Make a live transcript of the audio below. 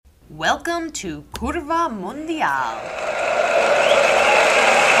Welcome to Curva Mundial.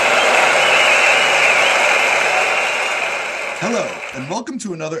 Hello, and welcome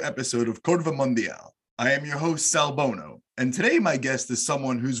to another episode of Curva Mundial. I am your host, Sal Bono, and today my guest is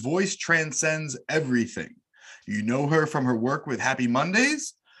someone whose voice transcends everything. You know her from her work with Happy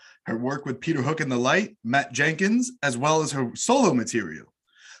Mondays, her work with Peter Hook and the Light, Matt Jenkins, as well as her solo material.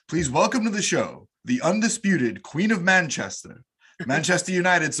 Please welcome to the show, the undisputed Queen of Manchester, Manchester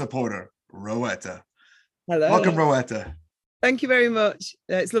United supporter, Rowetta. Hello. Welcome, Rowetta. Thank you very much.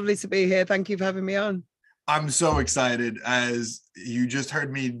 It's lovely to be here. Thank you for having me on. I'm so excited, as you just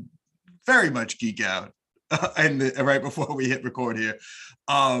heard me very much geek out right before we hit record here.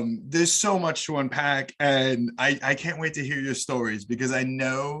 There's so much to unpack, and I can't wait to hear your stories because I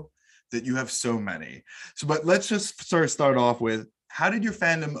know that you have so many. But let's just start off with, how did your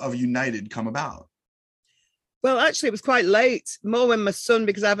fandom of United come about? Well, actually, it was quite late, more when my son,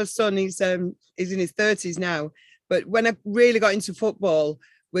 because I have a son, he's in his 30s now. But when I really got into football,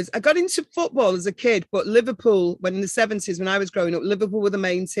 I got into football as a kid, but Liverpool, when in the 70s, when I was growing up, Liverpool were the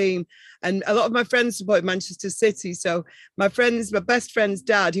main team. And a lot of my friends supported Manchester City. So my best friend's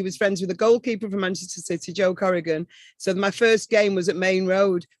dad, he was friends with the goalkeeper from Manchester City, Joe Corrigan. So my first game was at Main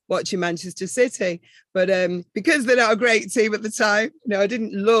Road watching Manchester City. But because they're not a great team at the time, I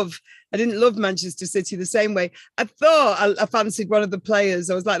didn't love Manchester City the same way. I thought I fancied one of the players.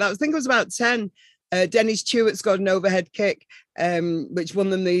 I was like that. I think I was about 10. Dennis Stewart scored an overhead kick, which won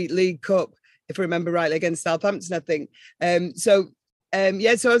them the League Cup, if I remember rightly, against Southampton, I think. So I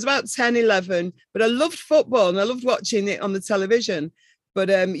was about 10, 11, but I loved football and I loved watching it on the television. But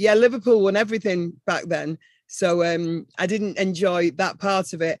Liverpool won everything back then. So I didn't enjoy that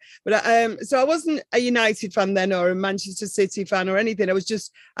part of it. But so I wasn't a United fan then or a Manchester City fan or anything.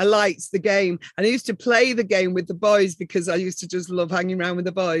 I liked the game. And I used to play the game with the boys because I used to just love hanging around with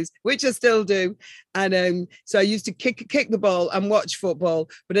the boys, which I still do. And so I used to kick the ball and watch football,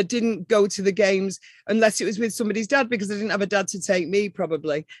 but I didn't go to the games unless it was with somebody's dad, because I didn't have a dad to take me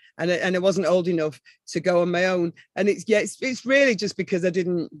probably. And I wasn't old enough to go on my own. And it's really just because I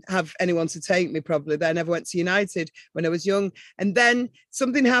didn't have anyone to take me probably. Then I never went to United when I was young. And then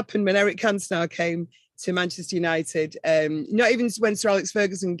something happened when Eric Cantona came to Manchester United, not even when Sir Alex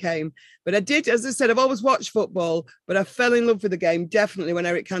Ferguson came, but I did, as I said, I've always watched football, but I fell in love with the game definitely when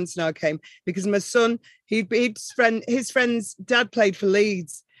Eric Cantona came, because my son, his friend's dad played for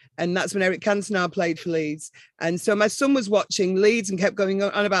Leeds, and that's when Eric Cantona played for Leeds. And so my son was watching Leeds and kept going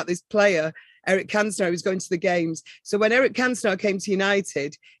on about this player, Eric Cantona, who was going to the games. So when Eric Cantona came to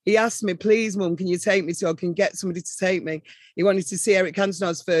United, he asked me, please, Mum, can you take me so I can get somebody to take me? He wanted to see Eric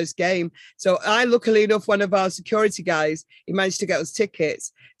Cantona's first game. So luckily enough, one of our security guys, he managed to get us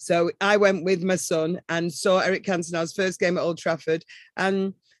tickets. So I went with my son and saw Eric Cantona's first game at Old Trafford.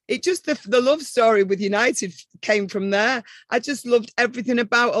 And it just, the love story with United came from there. I just loved everything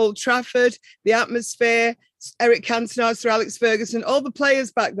about Old Trafford, the atmosphere, Eric Cantona, Sir Alex Ferguson, all the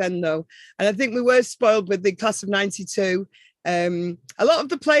players back then, though. And I think we were spoiled with the class of 92. A lot of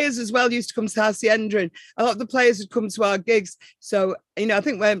the players as well used to come to Hacienda, and a lot of the players would come to our gigs. So, I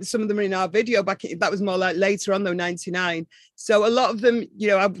think when some of them are in our video that was more like later on, though, 99. So a lot of them,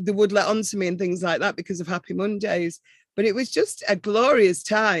 they would let on to me and things like that because of Happy Mondays. But it was just a glorious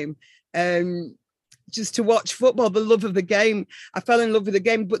time. Just to watch football, the love of the game. I fell in love with the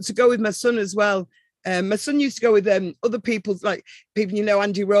game, but to go with my son as well. My son used to go with other people's, like people,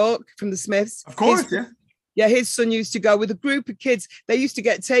 Andy Rourke from the Smiths. Of course, yeah. Yeah, his son used to go with a group of kids. They used to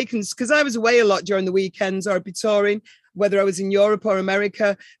get taken, because I was away a lot during the weekends, or I'd be touring, whether I was in Europe or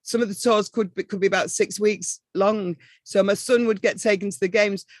America. Some of the tours could be about 6 weeks long. So my son would get taken to the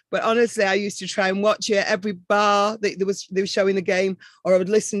games. But honestly, I used to try and watch it at every bar that they were showing the game, or I would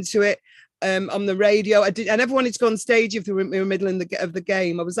listen to it on the radio. I never wanted to go on stage if they were in the middle of the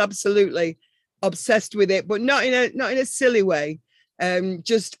game. I was absolutely obsessed with it, but not in a silly way.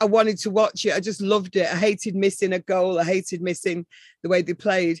 Just I wanted to watch it. I just loved it. I hated missing a goal. I hated missing the way they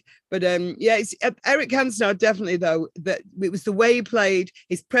played. But it's Eric Cantona definitely, though, that it was the way he played,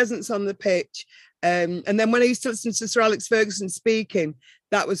 his presence on the pitch. And then when I used to listen to Sir Alex Ferguson speaking,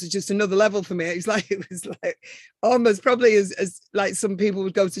 that was just another level for me. It was like almost probably as like some people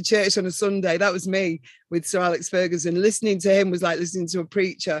would go to church on a Sunday. That was me with Sir Alex Ferguson. Listening to him was like listening to a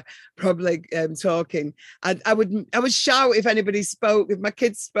preacher probably talking. I would shout if anybody spoke, if my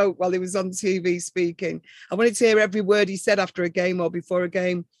kids spoke while he was on TV speaking. I wanted to hear every word he said after a game or before a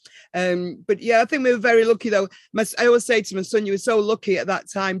game. But yeah, I think we were very lucky, though. I always say to my son, you were so lucky at that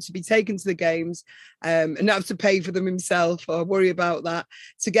time to be taken to the games and not have to pay for them himself or worry about that.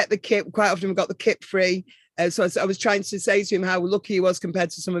 To get the kit, quite often we got the kit free. So I was trying to say to him how lucky he was compared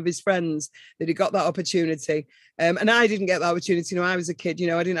to some of his friends that he got that opportunity. And I didn't get that opportunity. I was a kid,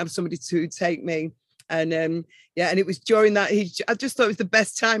 I didn't have somebody to take me. And and it was during that, I just thought it was the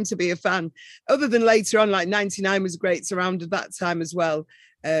best time to be a fan, other than later on, like 99 was great around that time as well.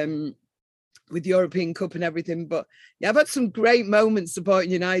 With European Cup and everything. But yeah, I've had some great moments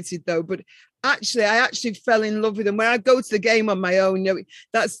supporting United though. But I actually fell in love with them. When I go to the game on my own,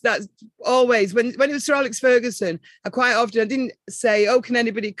 that's always when it was Sir Alex Ferguson, I didn't say, oh, can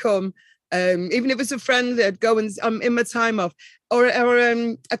anybody come? Even if it's a friend, I'd go and in my time off, or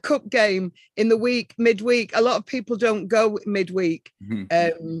a cup game in the week, midweek. A lot of people don't go midweek.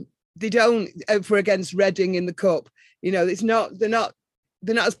 Mm-hmm. They don't for against Reading in the cup.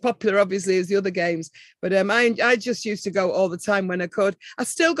 They're not as popular, obviously, as the other games. But I just used to go all the time when I could. I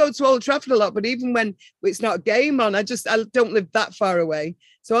still go to Old Trafford a lot, but even when it's not a game on, I don't live that far away.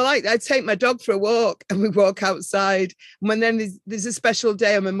 So I take my dog for a walk and we walk outside. And when then there's a special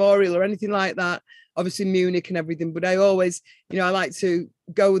day, a memorial or anything like that, obviously Munich and everything, but I always, I like to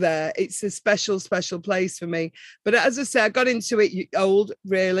go there. It's a special, special place for me. But as I say, I got into it old,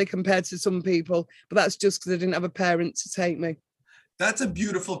 really, compared to some people. But that's just because I didn't have a parent to take me. That's a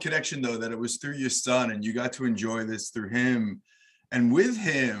beautiful connection, though, that it was through your son and you got to enjoy this through him. And with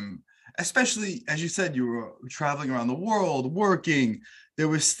him, especially, as you said, you were traveling around the world, working. There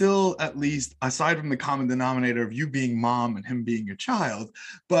was still, at least, aside from the common denominator of you being mom and him being a child,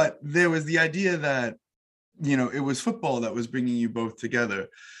 but there was the idea that, it was football that was bringing you both together.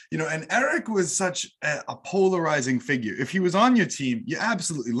 And Eric was such a polarizing figure. If he was on your team, you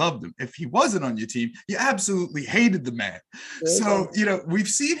absolutely loved him. If he wasn't on your team, you absolutely hated the man. So, we've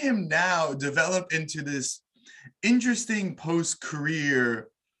seen him now develop into this interesting post-career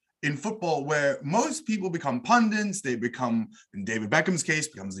in football where most people become pundits. They become, in David Beckham's case,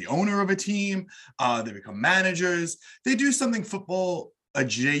 becomes the owner of a team. They become managers. They do something football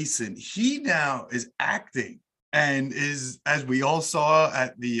adjacent. He now is acting and is, as we all saw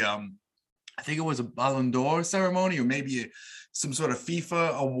at the I think it was a Ballon d'Or ceremony or maybe some sort of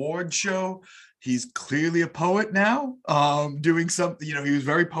FIFA award show. He's clearly a poet now, doing something, he was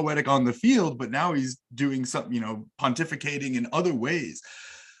very poetic on the field, but now he's doing something, pontificating in other ways.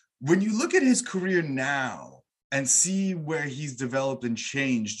 When you look at his career now and see where he's developed and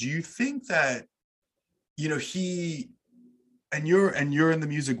changed, do you think that, he, and you're in the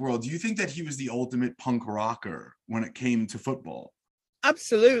music world, do you think that he was the ultimate punk rocker when it came to football?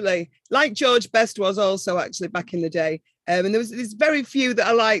 Absolutely. Like George Best was also actually back in the day. And there's very few that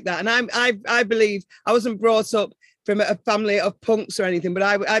are like that. And I believe I wasn't brought up from a family of punks or anything, but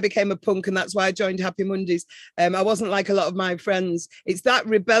I became a punk and that's why I joined Happy Mondays. I wasn't like a lot of my friends. It's that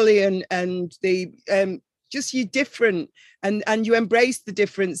rebellion and the just you're different and you embrace the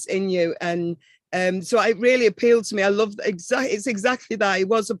difference in you. And so it really appealed to me. I love it's exactly that. He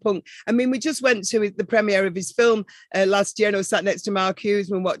was a punk. I mean, we just went to the premiere of his film last year and I was sat next to Mark Hughes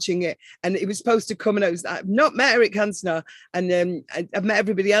when watching it and it was supposed to come and I've not met Eric Cantona and I've met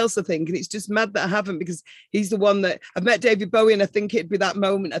everybody else, I think, and it's just mad that I haven't because he's the one that I've met David Bowie and I think it'd be that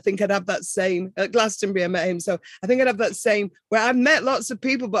moment. I think I'd have that same at Glastonbury. I met him. So I think I'd have that same where I've met lots of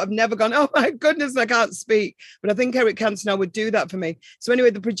people, but I've never gone, oh my goodness, I can't speak. But I think Eric Cantona would do that for me. So anyway,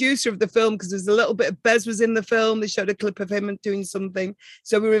 the producer of the film, because there's a little bit of Bez was in the film. They showed a clip of him doing something.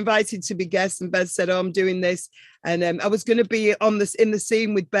 So we were invited to be guests and Bez said, oh, I'm doing this. And I was going to be in the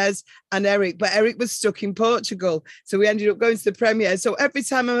scene with Bez and Eric, but Eric was stuck in Portugal. So we ended up going to the premiere. So every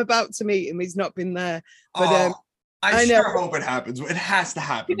time I'm about to meet him, he's not been there. But I sure hope it happens. It has to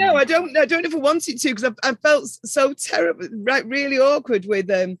happen. I don't ever want it to because I felt so terrible, right? Really awkward with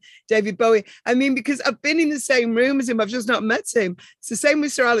David Bowie. I mean, because I've been in the same room as him, I've just not met him. It's the same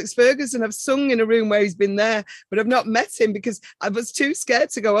with Sir Alex Ferguson. I've sung in a room where he's been there, but I've not met him because I was too scared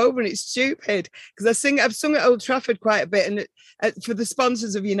to go over, and it's stupid because I've sung at Old Trafford quite a bit and for the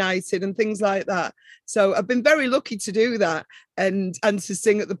sponsors of United and things like that. So I've been very lucky to do that and to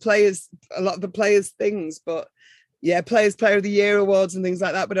sing at a lot of the players' things, but. Yeah, Player of the Year awards and things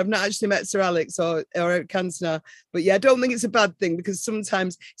like that. But I've not actually met Sir Alex or Eric Cantona. But yeah, I don't think it's a bad thing because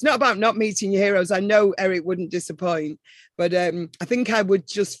sometimes it's not about not meeting your heroes. I know Eric wouldn't disappoint, but I think I would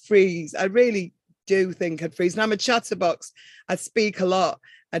just freeze. I really do think I'd freeze. And I'm a chatterbox. I speak a lot.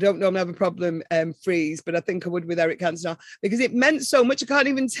 I don't normally have a problem freeze, but I think I would with Eric Cantona because it meant so much. I can't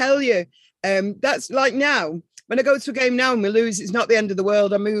even tell you. That's like now. When I go to a game now and we lose, it's not the end of the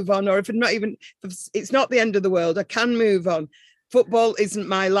world. I move on. Or if it's not the end of the world, I can move on. football isn't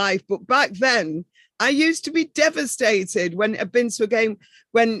my life. But back then, I used to be devastated when I'd been to a game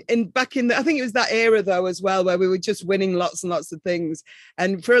I think it was that era though as well, where we were just winning lots and lots of things.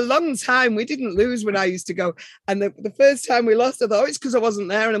 And for a long time, we didn't lose when I used to go. And the first time we lost, I thought, it's because I wasn't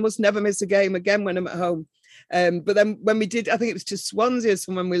there and I must never miss a game again when I'm at home. But then when we did, I think it was to Swansea,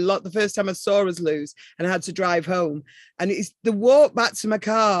 so when we lost, the first time I saw us lose and I had to drive home. And it's the walk back to my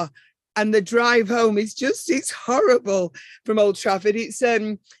car and the drive home is it's horrible from Old Trafford. It's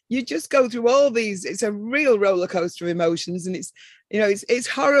you just go through all these. It's a real roller coaster of emotions, and it's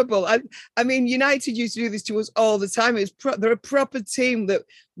horrible. I mean, United used to do this to us all the time. They're a proper team that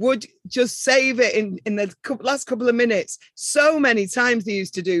would just save it in the last couple of minutes. So many times they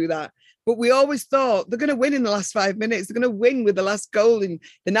used to do that. But we always thought they're going to win in the last 5 minutes. They're going to win with the last goal in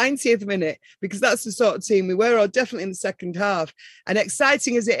the 90th minute, because that's the sort of team we were, or definitely in the second half. And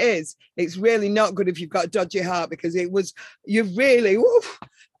exciting as it is, it's really not good if you've got a dodgy heart, because you really,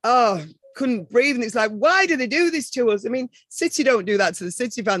 couldn't breathe. And it's like, why do they do this to us? I mean, City don't do that to the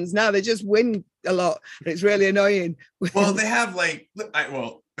City fans now. They just win a lot. And it's really annoying. Well, they have right.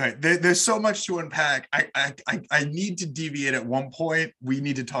 There's so much to unpack. I need to deviate at one point. We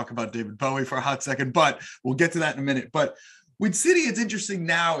need to talk about David Bowie for a hot second, but we'll get to that in a minute. But with City, it's interesting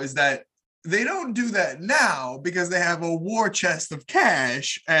now is that they don't do that now because they have a war chest of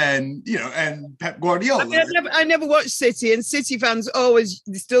cash and Pep Guardiola. I mean, I never watched City, and City fans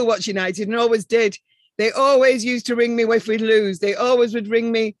still watch United and always did. They always used to ring me if we'd lose. They always would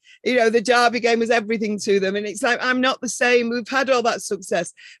ring me. The Derby game was everything to them. And it's like, I'm not the same. We've had all that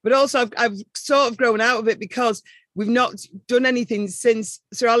success. But also, I've sort of grown out of it because we've not done anything since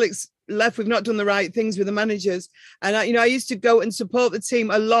Sir Alex left. We've not done the right things with the managers. And, I used to go and support the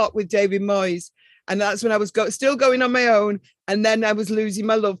team a lot with David Moyes. And that's when I was still going on my own. And then I was losing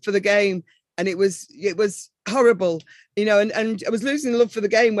my love for the game. And it was horrible, and I was losing love for the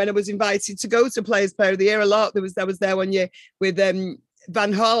game when I was invited to go to Players Player of the Year a lot. I was there one year with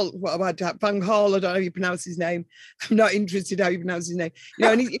Van Hall. Van Hall, I don't know how you pronounce his name. I'm not interested how you pronounce his name.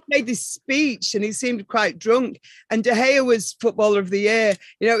 And he made this speech and he seemed quite drunk. And De Gea was Footballer of the Year.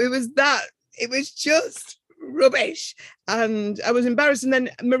 It was just rubbish. And I was embarrassed. And then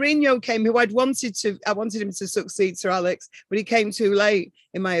Mourinho came, who I wanted him to succeed Sir Alex, but he came too late,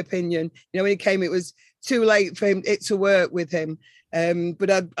 in my opinion. When he came, it was too late for him to work with him. But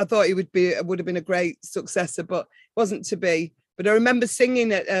I thought he would have been a great successor, but wasn't to be. But I remember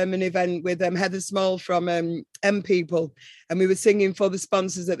singing at an event with Heather Small from M People, and we were singing for the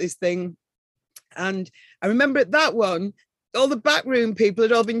sponsors at this thing. And I remember at that one, all the backroom people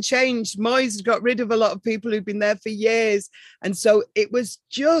had all been changed. Moyes had got rid of a lot of people who'd been there for years. And so it was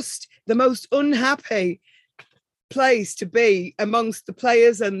just the most unhappy place to be amongst the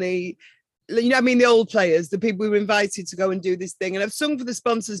players and the old players, the people who were invited to go and do this thing. And I've sung for the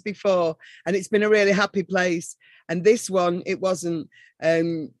sponsors before, and it's been a really happy place. And this one, it wasn't.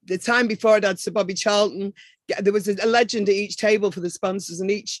 The time before I'd had Sir Bobby Charlton, there was a legend at each table for the sponsors, and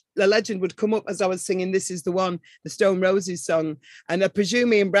the legend would come up as I was singing This Is the One, the Stone Roses song. And I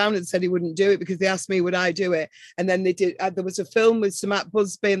presume Ian Brown had said he wouldn't do it because they asked me, would I do it? And then they did. There was a film with Sir Matt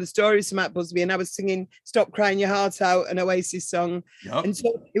Busby and the story of Sir Matt Busby, and I was singing Stop Crying Your Heart Out, an Oasis song. Yep. And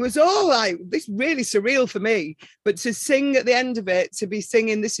so it was all like this really surreal for me. But to sing at the end of it, to be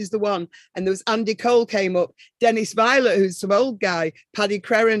singing This Is the One, and there was Andy Cole came up, Dennis Violet, who's some old guy, Paddy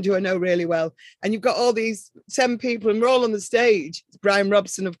Crerand, who I know really well. And you've got all these 10 people and we're all on the stage. It's Brian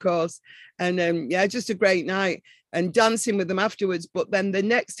Robson, of course. And just a great night and dancing with them afterwards. But then the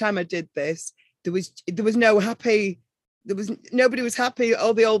next time I did this, there was no happy. Nobody was happy.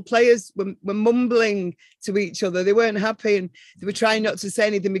 All the old players were mumbling to each other. They weren't happy and they were trying not to say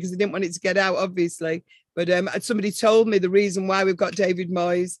anything because they didn't want it to get out, obviously. But somebody told me the reason why we've got David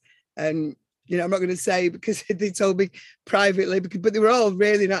Moyes, and I'm not going to say because they told me privately, but they were all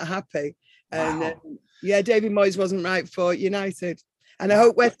really not happy. And wow. David Moyes wasn't right for United. And I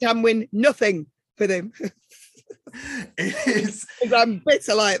hope West Ham win nothing for them. It is. I'm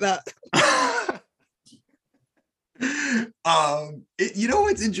bitter like that.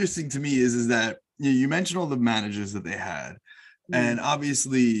 What's interesting to me is that you mentioned all the managers that they had, and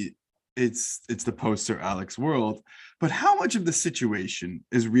obviously it's the post Sir Alex world. But how much of the situation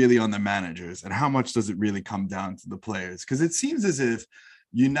is really on the managers, and how much does it really come down to the players? Because it seems as if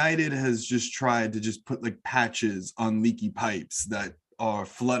United has just tried to just put like patches on leaky pipes that are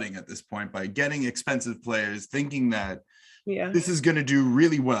flooding at this point by getting expensive players, thinking that this is going to do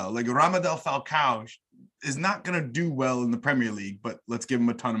really well. Like Ramadel Falcao is not going to do well in the Premier League, but let's give him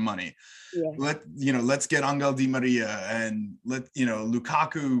a ton of money. Yeah. Let's get Angel Di Maria, and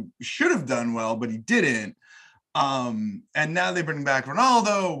Lukaku should have done well, but he didn't. And now they bring back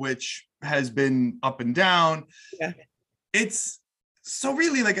Ronaldo, which has been up and down. Yeah. It's so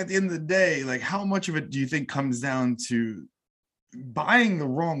really, like, at the end of the day, like, how much of it do you think comes down to buying the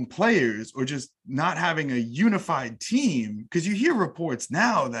wrong players or just not having a unified team? Because you hear reports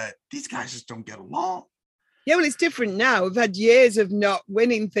now that these guys just don't get along. Yeah, well, it's different now. We've had years of not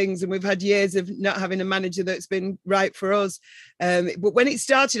winning things, and we've had years of not having a manager that's been right for us. But when it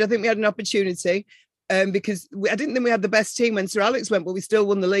started, I think we had an opportunity because I didn't think we had the best team when Sir Alex went, but we still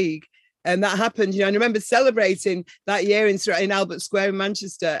won the league. And that happened, and I remember celebrating that year in Albert Square in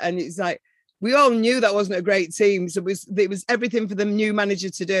Manchester. And it's like, we all knew that wasn't a great team. So it was everything for the new manager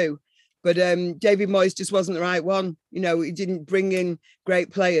to do. But David Moyes just wasn't the right one. He didn't bring in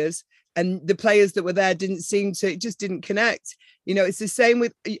great players. And the players that were there just didn't connect. It's the same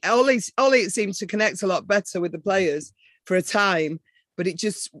with Ollie. It seemed to connect a lot better with the players for a time, but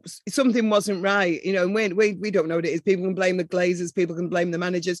something wasn't right. And we don't know what it is. People can blame the Glazers, people can blame the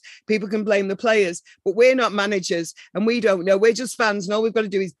managers, people can blame the players, but we're not managers and we don't know. We're just fans, and all we've got to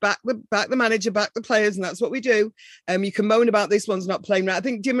do is back the manager, back the players, and that's what we do. You can moan about this one's not playing right. I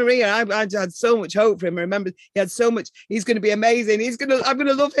think Di Maria, I had so much hope for him. I remember he had so much. He's going to be amazing. I'm going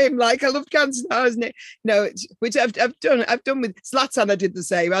to love him like I love Cantona, isn't it? Which I've done with Zlatan. I did the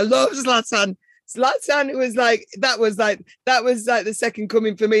same. I love Zlatan. Zlatan was like the second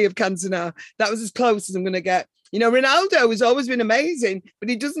coming for me of Cantona. That was as close as I'm going to get. Ronaldo has always been amazing, but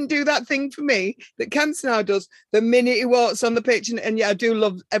he doesn't do that thing for me that Cantona does the minute he walks on the pitch. And yeah, I do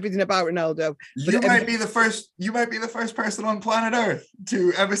love everything about Ronaldo. You might be the first person on planet Earth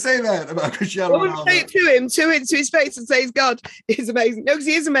to ever say that about Cristiano Ronaldo. Say it to him, to his face, and say, God, he's amazing. No, because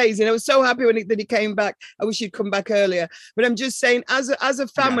he is amazing. I was so happy that he came back. I wish he'd come back earlier. But I'm just saying, as a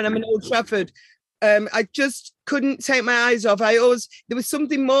fan, when I'm in Old Trafford, I just couldn't take my eyes off. There was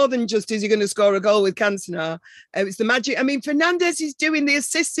something more than just, is he going to score a goal with Cantona? It's the magic. I mean, Fernandes is doing the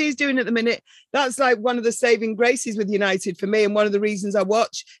assists he's doing at the minute. That's like one of the saving graces with United for me. And one of the reasons I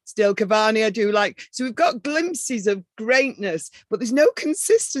watch still Cavani, I do like. So we've got glimpses of greatness, but there's no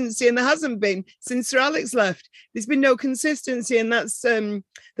consistency. And there hasn't been since Sir Alex left. There's been no consistency. And that's the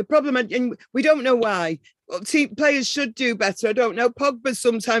problem. And we don't know why. Players should do better. I don't know. Pogba's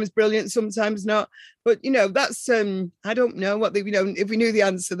sometimes brilliant, sometimes not. But that's I don't know what if we knew the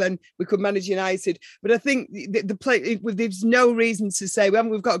answer, then we could manage United. But I think the play, there's no reason to say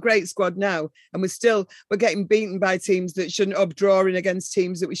we've got a great squad now, and we're getting beaten by teams that shouldn't, or drawing against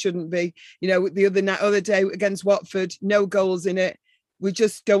teams that we shouldn't be. The other day against Watford, no goals in it. We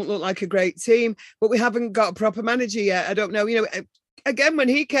just don't look like a great team, but we haven't got a proper manager yet. I don't know. Again, when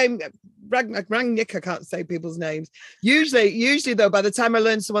he came, Rangnick, I can't say people's names. Usually though, by the time I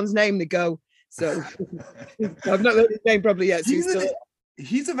learn someone's name, they go. So I've not learned his name probably yet. So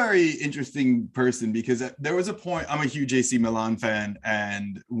he's a very interesting person, because there was a point, I'm a huge AC Milan fan,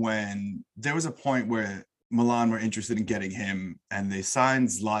 and when there was a point where Milan were interested in getting him and they signed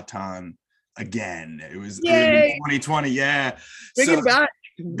Zlatan again. It was early 2020. Yeah. Bring him back.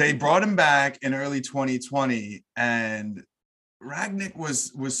 They brought him back in early 2020, and Rangnick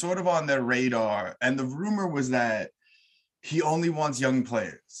was sort of on their radar, and the rumor was that he only wants young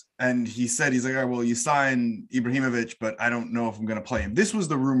players. And he said, he's like, all right, well, you sign Ibrahimovic, but I don't know if I'm going to play him. This was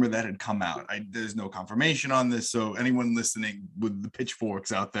the rumor that had come out. There's no confirmation on this. So anyone listening with the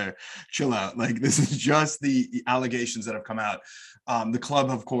pitchforks out there, chill out. Like, this is just the allegations that have come out. The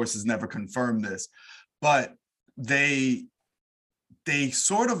club, of course, has never confirmed this, but they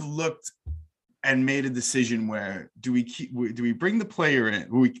sort of looked and made a decision where do we bring the player in?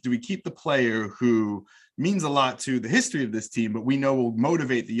 Do we keep the player who means a lot to the history of this team, but we know will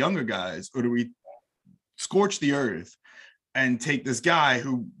motivate the younger guys, or do we scorch the earth and take this guy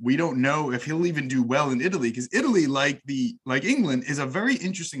who we don't know if he'll even do well in Italy? Because Italy, like England, is a very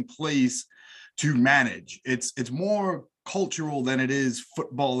interesting place to manage. It's more cultural than it is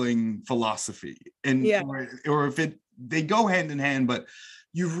footballing philosophy, and or if they go hand in hand, but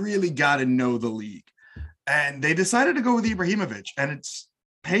you've really got to know the league. And they decided to go with Ibrahimovic, and it's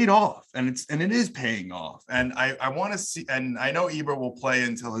paid off, and it is paying off. And I want to see, and I know Ibra will play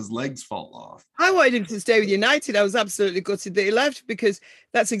until his legs fall off. I wanted him to stay with United. I was absolutely gutted that he left, because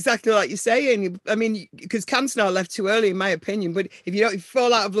that's exactly like you're saying. I mean, because Cantona left too early, in my opinion. But if you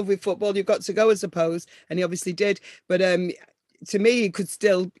fall out of love with football, you've got to go, I suppose. And he obviously did. But to me,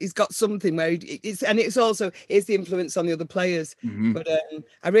 he's got something where it's the influence on the other players. Mm-hmm. But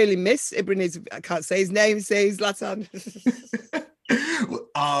I really miss Ibrahimovic. I can't say his name, say Zlatan.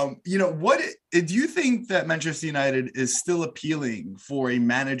 What do you think that Manchester United is still appealing for a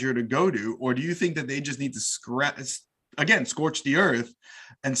manager to go to, or do you think that they just need to again, scorch the earth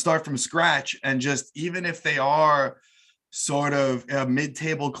and start from scratch. And just, even if they are sort of a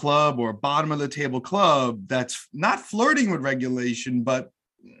mid-table club or bottom of the table club that's not flirting with regulation, but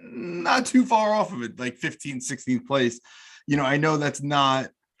not too far off of it, like 15th, 16th place. I know that's not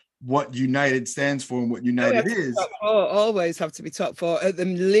what United stands for and what United is. Always have to be top four at the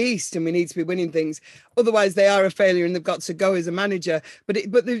least, and we need to be winning things. Otherwise, they are a failure and they've got to go as a manager. But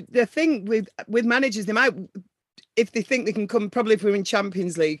the thing with managers, they might, if they think they can come, probably if we're in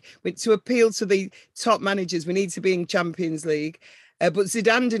Champions League, to appeal to the top managers, we need to be in Champions League. But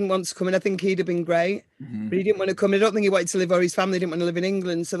Zidane didn't want to come, and I think he'd have been great. Mm-hmm. But he didn't want to come. I don't think he wanted to live, or his family didn't want to live in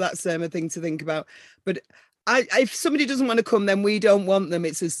England. So that's a thing to think about. But if somebody doesn't want to come, then we don't want them.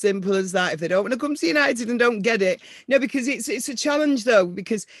 It's as simple as that. If they don't want to come to United and don't get it, because it's a challenge though.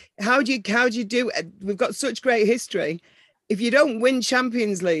 Because how do you do it? We've got such great history. If you don't win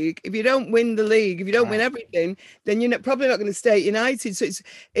Champions League, if you don't win the league, if you don't win everything, then you're probably not going to stay at United. So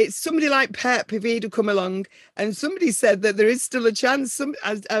it's somebody like Pep, if he'd have come along, and somebody said that there is still a chance.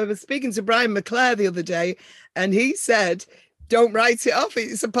 I was speaking to Brian McClare the other day, and he said, don't write it off.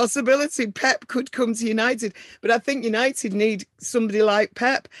 It's a possibility. Pep could come to United. But I think United need somebody like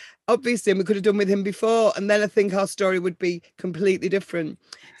Pep. Obviously, we could have done with him before. And then I think our story would be completely different.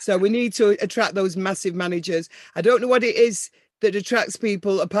 So we need to attract those massive managers. I don't know what it is that attracts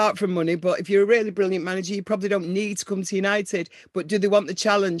people apart from money. But if you're a really brilliant manager, you probably don't need to come to United. But do they want the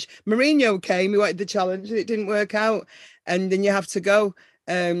challenge? Mourinho came, he wanted the challenge, and it didn't work out. And then you have to go.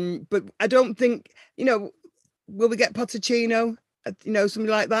 But I don't think, will we get Pochettino? Something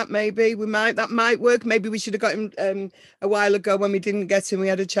like that, maybe. That might work. Maybe we should have got him a while ago when we didn't get him. We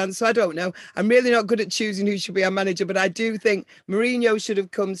had a chance. So I don't know. I'm really not good at choosing who should be our manager, but I do think Mourinho should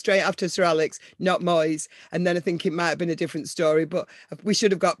have come straight after Sir Alex, not Moyes. And then I think it might have been a different story, but we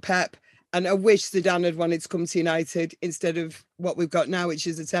should have got Pep. And I wish Zidane had wanted to come to United instead of what we've got now, which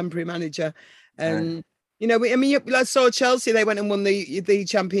is a temporary manager. I saw Chelsea, they went and won the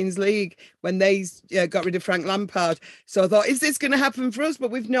Champions League when they got rid of Frank Lampard. So I thought, is this going to happen for us? But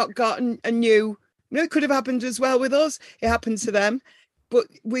we've not gotten a new, it could have happened as well with us. It happened to them. But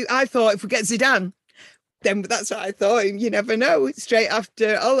I thought if we get Zidane, then that's what I thought. You never know, straight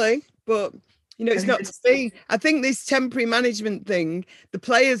after Ole. But, it's not to be. I think this temporary management thing, the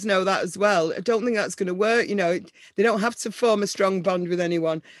players know that as well. I don't think that's going to work. They don't have to form a strong bond with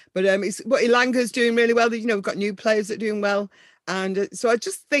anyone. But it's what Ilanga's doing really well. We've got new players that are doing well. And so I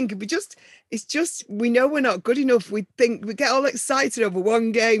just think we know we're not good enough. We think we get all excited over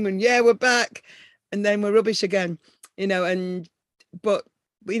one game and we're back. And then we're rubbish again, but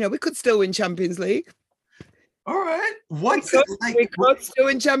we could still win Champions League. All right. We could still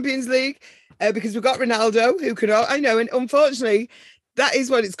win Champions League. Because we've got Ronaldo, who could, I know, and unfortunately, that is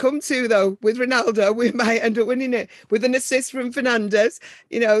what it's come to, though. With Ronaldo, we might end up winning it with an assist from Fernandes.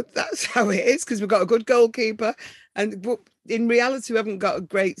 That's how it is, because we've got a good goalkeeper. But in reality, we haven't got a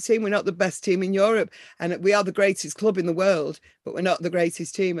great team. We're not the best team in Europe, and we are the greatest club in the world, but we're not the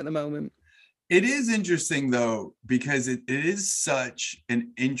greatest team at the moment. It is interesting, though, because it is such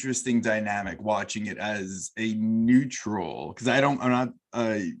an interesting dynamic watching it as a neutral, because I'm not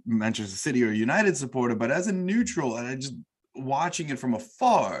a Manchester City or United supporter, but as a neutral, and I just watching it from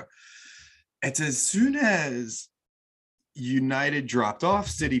afar, it's as soon as United dropped off,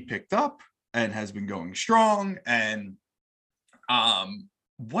 City picked up and has been going strong. And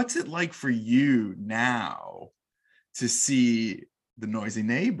what's it like for you now to see the noisy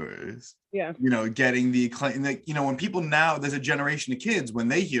neighbors, getting the acclaim? When people now, there's a generation of kids, when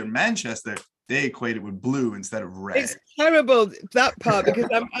they hear Manchester, they equate it with blue instead of red. It's terrible, that part,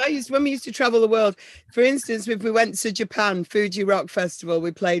 because when we used to travel the world, for instance, if we went to Japan, Fuji Rock Festival,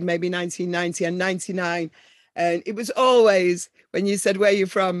 we played maybe 1990 and 99. And it was always, when you said, where you're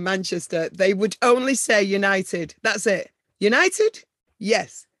from, Manchester, they would only say United. That's it. United?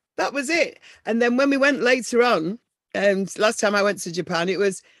 Yes, that was it. And then when we went later on, last time I went to Japan, it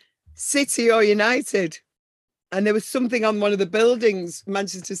was City or United. And there was something on one of the buildings,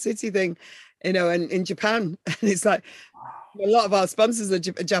 Manchester City thing, and in Japan. And it's like, a lot of our sponsors are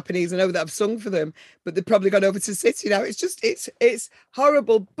Japanese. I know that I've sung for them, but they've probably gone over to City now. It's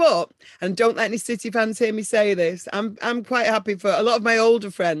horrible. But, and don't let any City fans hear me say this, I'm quite happy for a lot of my older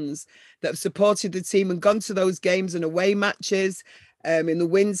friends that have supported the team and gone to those games and away matches in the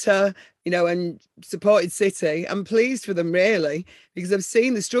winter, and supported City. I'm pleased for them, really, because I've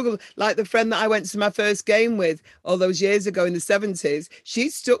seen the struggle. Like the friend that I went to my first game with all those years ago in the 70s,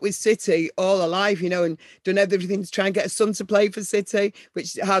 she's stuck with City all her life, and done everything to try and get her son to play for City,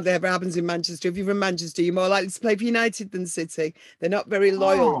 which hardly ever happens in Manchester. If you're from Manchester, you're more likely to play for United than City. They're not very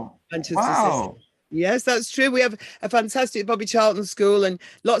loyal, Manchester City. Yes, that's true. We have a fantastic Bobby Charlton school and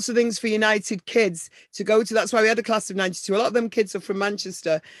lots of things for United kids to go to. That's why we had a class of 92. A lot of them kids are from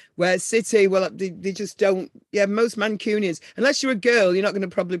Manchester, where City, well, they just don't. Yeah, most Mancunians, unless you're a girl, you're not going to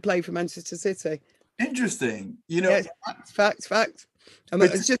probably play for Manchester City. Interesting. You know, Yeah, fact.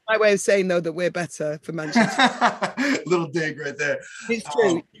 It's just my way of saying, though, that we're better for Manchester. little dig right there. It's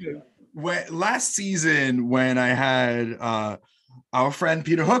true. Last season, when I had our friend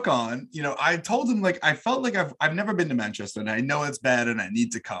Peter Hook on, you know, I told him, like, I felt like I've never been to Manchester, and I know it's bad, and I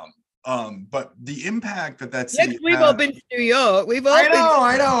need to come. But the impact that city, we've all been to New York. I know.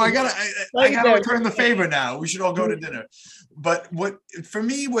 I gotta return the favor now. We should all go to dinner. But for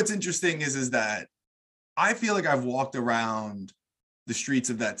me, what's interesting is that I feel like I've walked around the streets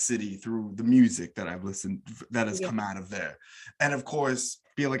of that city through the music that I've listened that has come out of there, and of course,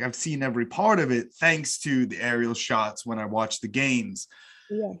 feel like I've seen every part of it thanks to the aerial shots when I watch the games.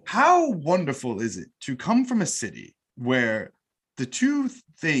 Yeah. How wonderful is it to come from a city where the two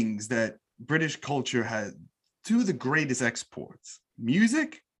things that British culture has, two of the greatest exports,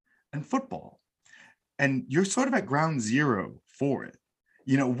 music and football, and you're sort of at ground zero for it.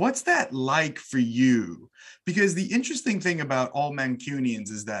 You know, what's that like for you? Because the interesting thing about all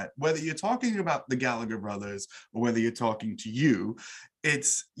Mancunians is that whether you're talking about the Gallagher brothers or whether you're talking to you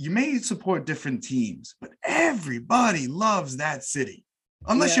may support different teams, but everybody loves that city.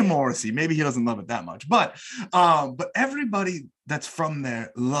 Unless you're Morrissey, maybe he doesn't love it that much. But everybody that's from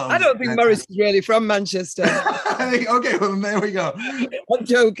there loves. I don't think Morrissey's really from Manchester. Okay, well there we go. I'm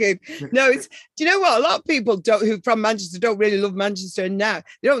joking. No, do you know what? A lot of people who from Manchester don't really love Manchester now.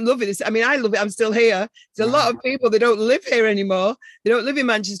 They don't love it. I mean, I love it. I'm still here. There's a lot of people that don't live here anymore. They don't live in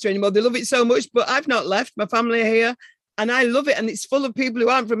Manchester anymore. They love it so much, but I've not left. My family are here. And I love it, and it's full of people who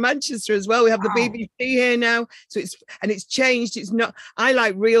aren't from Manchester as well. We have the BBC here now, so it's changed. It's not. I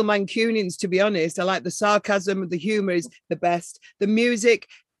like real Mancunians, to be honest. I like the sarcasm, the humour is the best. The music,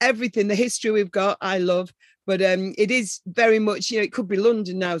 everything, the history we've got, I love. But it is very much, you know, it could be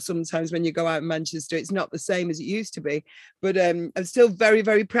London now. Sometimes when you go out in Manchester, it's not the same as it used to be. But I'm still very,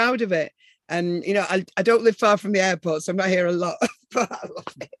 very proud of it. And, you know, I don't live far from the airport, so I'm not here a lot, but I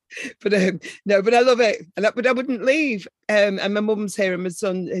love it. But but I love it. But I wouldn't leave. And my mum's here and my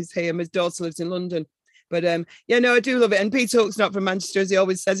son is here. My daughter lives in London. But I do love it. And Peter Hook's not from Manchester, as he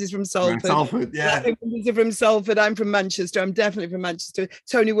always says. He's from Salford. Salford, yeah. He's from Salford. I'm from Manchester. I'm definitely from Manchester.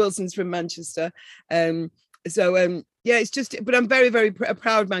 Tony Wilson's from Manchester. It's just, but I'm very, very a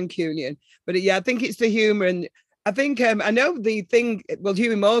proud Mancunian. But I think it's the humour, and I think I know the thing. Well,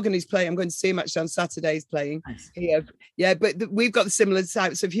 Huey Morgan is playing. I'm going to see him actually on Saturday. He's playing. Nice. Yeah, but we've got similar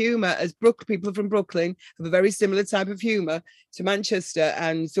types of humour as people from Brooklyn have a very similar type of humour to Manchester,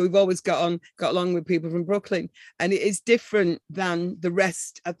 and so we've always got along with people from Brooklyn, and it is different than the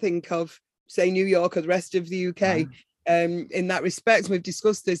rest. I think of say New York or the rest of the UK. In that respect, we've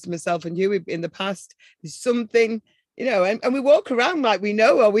discussed this myself and Huey in the past. There's something. You know, and we walk around like we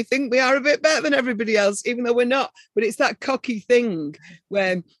know, or we think we are a bit better than everybody else, even though we're not. But it's that cocky thing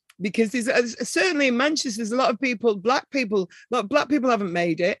where, because there's certainly in Manchester, there's a lot of people, black people haven't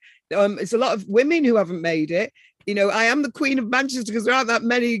made it. It's a lot of women who haven't made it. You know, I am the Queen of Manchester because there aren't that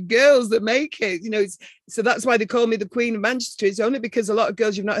many girls that make it. You know, so that's why they call me the Queen of Manchester. It's only because a lot of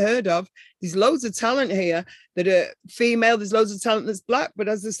girls you've not heard of. There's loads of talent here that are female. There's loads of talent that's black, but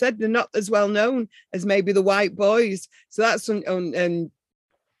as I said, they're not as well known as maybe the white boys. So that's you know,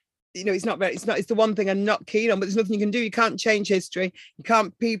 it's the one thing I'm not keen on. But there's nothing you can do. You can't change history. You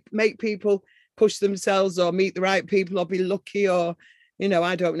can't make people push themselves or meet the right people or be lucky or. You know,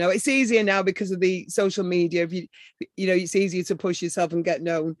 I don't know. It's easier now because of the social media. If you know, it's easier to push yourself and get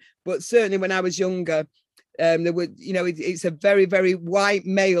known. But certainly when I was younger, there were, you know, it's a very, very white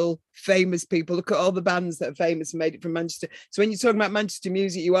male famous people. Look at all the bands that are famous and made it from Manchester. So when you're talking about Manchester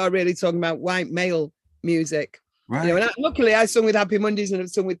music, you are really talking about white male music. Right. You know, and luckily I sung with Happy Mondays and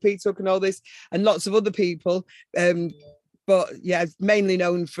I've sung with Pete Hook and all this and lots of other people. But yeah, mainly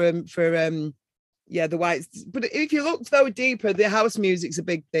known for the whites. But if you look though deeper, the house music's a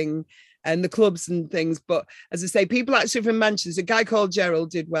big thing and the clubs and things. But as I say, people actually from Manchester, a guy called Gerald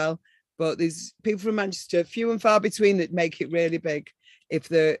did well, but there's people from Manchester, few and far between that make it really big if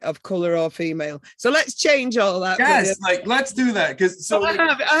they're of colour or female. So let's change all that. Yes, let's do that. Because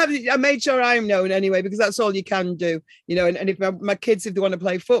I made sure I'm known anyway, because that's all you can do. You know, and if my kids, if they want to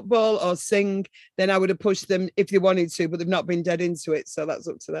play football or sing, then I would have pushed them if they wanted to, but they've not been dead into it. So that's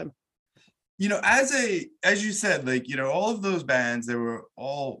up to them. You know, as you said, like, you know, all of those bands, they were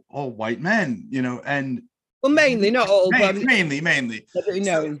all white men, you know, and well, mainly, not all, mainly.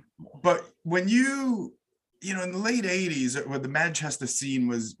 No. But when you know, in the late 80s, where the Manchester scene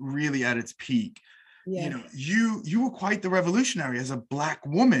was really at its peak, Yeah. You were quite the revolutionary as a Black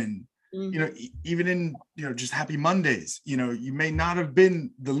woman. Even in just Happy Mondays. You may not have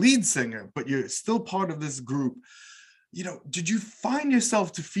been the lead singer, but you're still part of this group. Did you find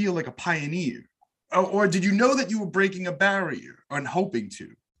yourself to feel like a pioneer, or did you know that you were breaking a barrier and hoping to?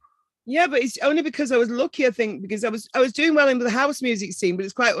 Yeah, but it's only because I was lucky, I think, because I was doing well in the house music scene, but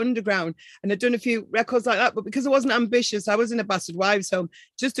it's quite underground, and I'd done a few records like that. But because I wasn't ambitious, I was in a bastard wives home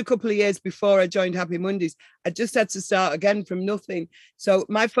just a couple of years before I joined Happy Mondays. I just had to start again from nothing. So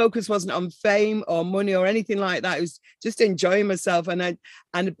my focus wasn't on fame or money or anything like that. It was just enjoying myself.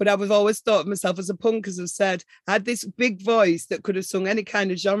 But I've always thought of myself as a punk, as I've said. I had this big voice that could have sung any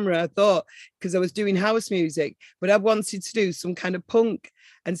kind of genre, I thought, because I was doing house music, but I wanted to do some kind of punk.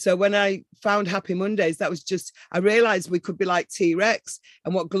 And so when I found Happy Mondays, that was just, I realized we could be like T-Rex,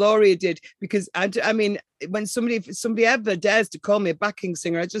 and what Gloria did, because I mean, when somebody ever dares to call me a backing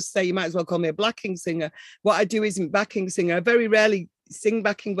singer, I just say, you might as well call me a blacking singer. What I do isn't backing singer. I very rarely sing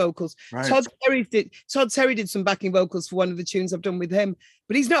backing vocals. Right. Todd Terry did some backing vocals for one of the tunes I've done with him,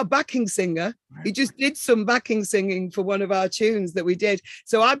 but he's not a backing singer. Right. He just did some backing singing for one of our tunes that we did.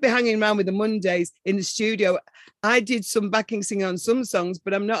 So I'd be hanging around with the Mondays in the studio. I did some backing singing on some songs,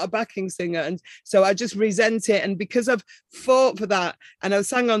 but I'm not a backing singer. And so I just resent it. And because I've fought for that,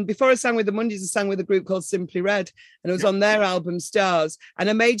 and before I sang with the Mondays, I sang with a group called Simply Red, and it was on their album Stars. And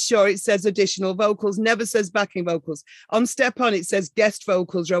I made sure it says additional vocals, never says backing vocals. On Step On, it says guest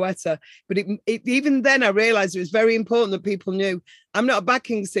vocals, Rowetta. But even then I realized it was very important that people knew I'm not a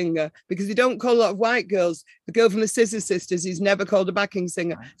backing singer, because they don't call a lot of white girls. The girl from the Scissor Sisters is never called a backing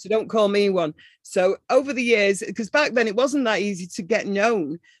singer. So don't call me one. So over the years, because back then it wasn't that easy to get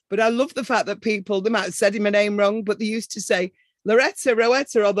known, but I love the fact that people, they might have said my name wrong, but they used to say Loretta,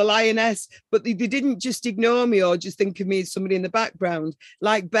 Rowetta, or the Lioness, but they didn't just ignore me or just think of me as somebody in the background.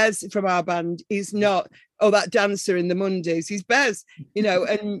 Like Bez from our band is not, that dancer in the Mondays. He's Bez,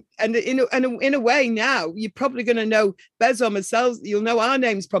 and in a way now you're probably going to know Bez or myself. You'll know our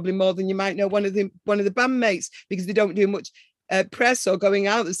names probably more than you might know one of the bandmates, because they don't do much press or going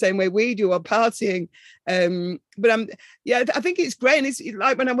out the same way we do, or partying. But I think it's great. And it's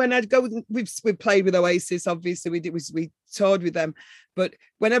like when I go, we've played with Oasis, obviously we toured with them. But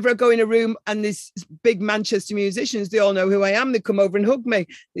whenever I go in a room and there's big Manchester musicians, they all know who I am. They come over and hug me.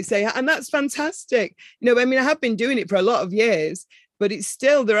 They say, and that's fantastic. I have been doing it for a lot of years, but it's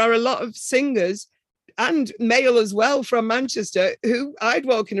still, there are a lot of singers and male as well from Manchester who I'd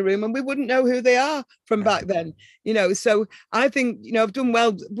walk in a room and we wouldn't know who they are from back then, so I think, I've done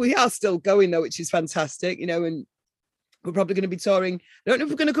well. We are still going though, which is fantastic, and we're probably going to be touring. I don't know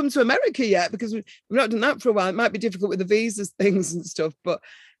if we're going to come to America yet, because we've not done that for a while. It might be difficult with the visas things and stuff, but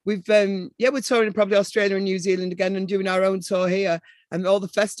we're touring probably Australia and New Zealand again, and doing our own tour here, and all the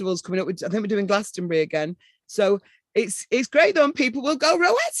festivals coming up. I think we're doing Glastonbury again. So it's great though, and people will go,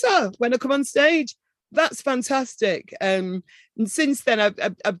 Rowetta, when I come on stage. That's fantastic. And since then,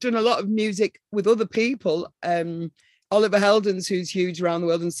 I've done a lot of music with other people. Oliver Heldens, who's huge around the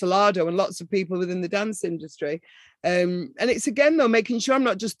world, and Salado, and lots of people within the dance industry. And it's again though, making sure I'm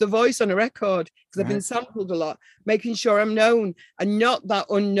not just the voice on a record, because I've been sampled a lot, making sure I'm known and not that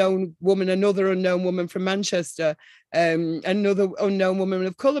unknown woman, another unknown woman from Manchester, another unknown woman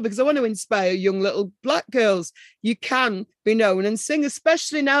of colour, because I want to inspire young little Black girls. You can be known and sing,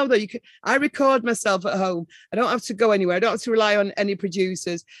 especially now that I record myself at home. I don't have to go anywhere. I don't have to rely on any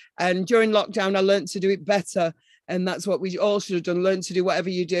producers. And during lockdown, I learned to do it better. And that's what we all should have done. Learn to do whatever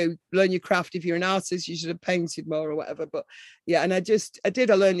you do. Learn your craft. If you're an artist, you should have painted more or whatever. But yeah, and I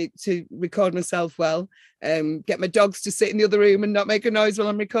learned it to record myself well. Get my dogs to sit in the other room and not make a noise while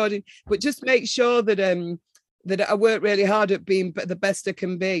I'm recording. But just make sure that that I work really hard at being the best I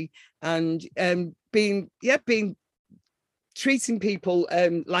can be, and being treating people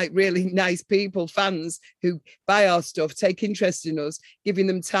like really nice people, fans who buy our stuff, take interest in us, giving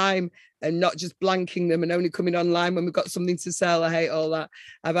them time and not just blanking them and only coming online when we've got something to sell. I hate all that.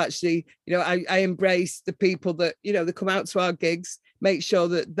 I've actually, I embrace the people that, they come out to our gigs, make sure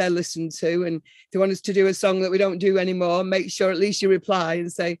that they're listened to, and if they want us to do a song that we don't do anymore, make sure at least you reply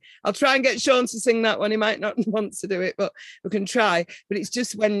and say, I'll try and get Sean to sing that one. He might not want to do it, but we can try. But it's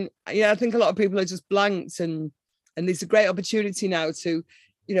just when, I think a lot of people are just blanked, and there's a great opportunity now to,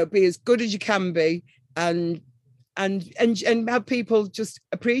 be as good as you can be, and have people just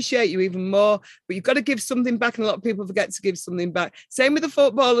appreciate you even more. But you've got to give something back, and a lot of people forget to give something back. Same with the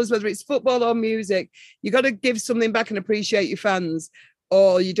footballers, whether it's football or music, you got to give something back and appreciate your fans,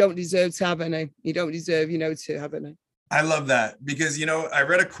 or you don't deserve to have any. You don't deserve, to have any. I love that, because, I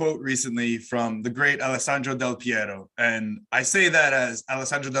read a quote recently from the great Alessandro Del Piero, and I say that as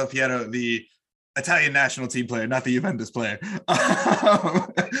Alessandro Del Piero, the Italian national team player, not the Juventus player.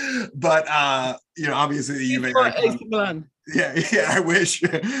 But obviously the Juve icon. Yeah, I wish.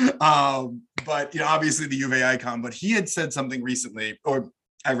 But obviously the Juve icon. But he had said something recently, or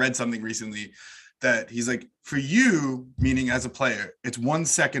I read something recently, that he's like, for you, meaning as a player, it's 1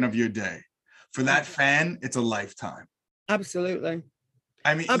 second of your day. For that fan, it's a lifetime. Absolutely.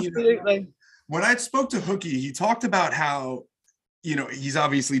 I mean, absolutely. When I spoke to Hookie, he talked about how, he's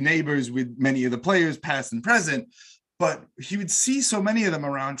obviously neighbors with many of the players, past and present, but he would see so many of them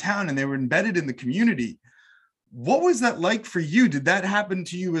around town and they were embedded in the community. What was that like for you? Did that happen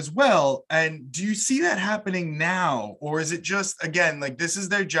to you as well? And do you see that happening now? Or is it just, again, like this is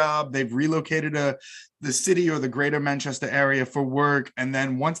their job, they've relocated to the city or the greater Manchester area for work, and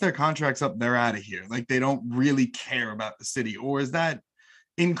then once their contract's up, they're out of here? Like they don't really care about the city? Or is that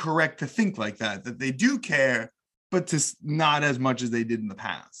incorrect to think like that they do care, but just not as much as they did in the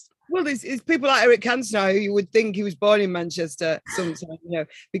past? Well, it's people like Eric Cantona, who you would think he was born in Manchester sometimes,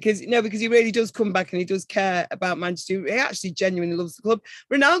 because he really does come back and he does care about Manchester. He actually genuinely loves the club.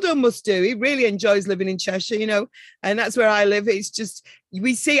 Ronaldo must do. He really enjoys living in Cheshire, and that's where I live. It's just,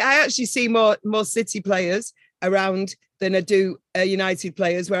 I actually see more City players around than I do United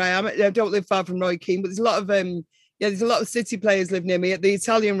players where I am. I don't live far from Roy Keane, but there's a lot of there's a lot of City players live near me. At the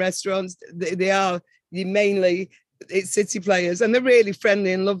Italian restaurants, they are mainly, it's City players, and they're really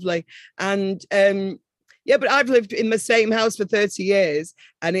friendly and lovely. And but I've lived in the same house for 30 years,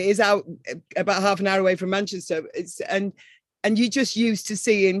 and it is out about half an hour away from Manchester. And you're just used to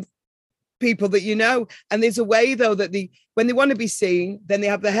seeing people that and there's a way though that when they want to be seen, then they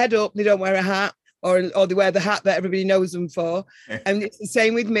have their head up, they don't wear a hat, or they wear the hat that everybody knows them for. And it's the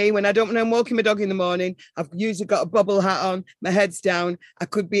same with me. When I'm walking my dog in the morning, I've usually got a bubble hat on, my head's down. I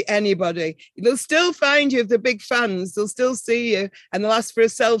could be anybody. They'll still find you if they're big fans. They'll still see you, and they'll ask for a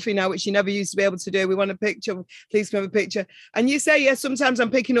selfie now, which you never used to be able to do. We want a picture. Please have a picture. And you say, yes, sometimes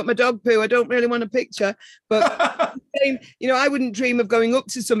I'm picking up my dog poo. I don't really want a picture. But, I wouldn't dream of going up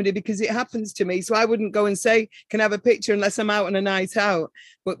to somebody because it happens to me. So I wouldn't go and say, can I have a picture unless I'm out on a night out.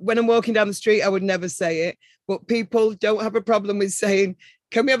 But when I'm walking down the street, I would never say it. But people don't have a problem with saying,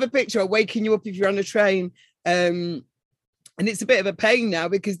 can we have a picture, or waking you up if you're on a train? And it's a bit of a pain now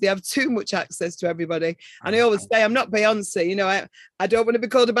because they have too much access to everybody. And I always say, I'm not Beyonce. I don't want to be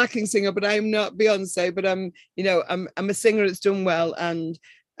called a backing singer, but I'm not Beyonce. But I'm a singer that's done well. And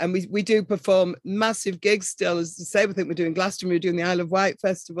we do perform massive gigs still. As I say, I think we're doing Glastonbury, we're doing the Isle of Wight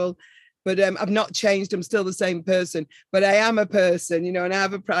Festival. But I've not changed. I'm still the same person. But I am a person, and I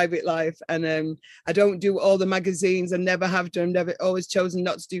have a private life. And I don't do all the magazines. I never have done. Never, always chosen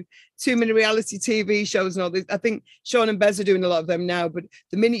not to do too many reality TV shows and all this. I think Sean and Bez are doing a lot of them now. But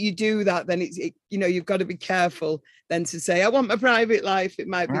the minute you do that, then you've got to be careful then to say, I want my private life. It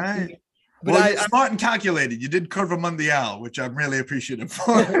might be. Right. But you're smart and calculated. You did Curva Mondial, which I'm really appreciative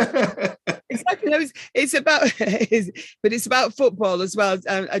for. Exactly. It's about football as well.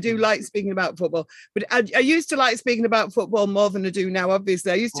 I do like speaking about football, but I used to like speaking about football more than I do now.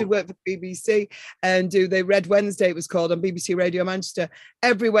 Obviously, I used to work for BBC and do the Red Wednesday, it was called, on BBC Radio Manchester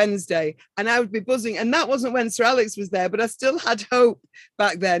every Wednesday, and I would be buzzing. And that wasn't when Sir Alex was there, but I still had hope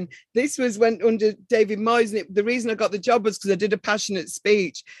back then. This was when under David Moyes, and the reason I got the job was because I did a passionate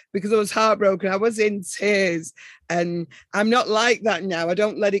speech because I was heartbroken. I was in tears. And I'm not like that now. I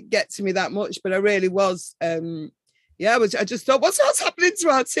don't let it get to me that much, but I really was. I just thought, what's happening to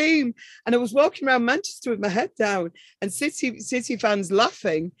our team? And I was walking around Manchester with my head down, and City fans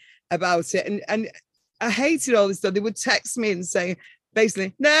laughing about it. And I hated all this stuff. They would text me and say,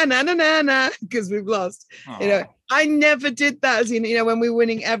 basically, nah, because we've lost. Aww. I never did that, when we were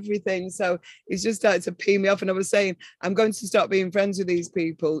winning everything. So it's just started to pee me off. And I was saying, I'm going to stop being friends with these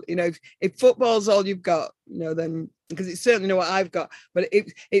people. If football's all you've got, then, because it's certainly not what I've got, but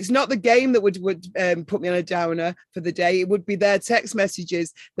it's not the game that would put me on a downer for the day. It would be their text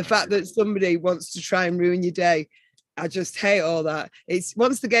messages, the fact that somebody wants to try and ruin your day. I just hate all that. It's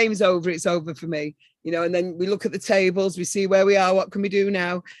once the game's over, it's over for me. And then we look at the tables, we see where we are, what can we do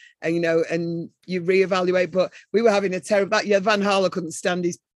now? And, and you reevaluate. But we were having a terrible, Van Gaal couldn't stand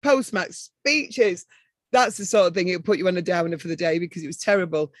his post-match speeches. That's the sort of thing, it would put you on a downer for the day because it was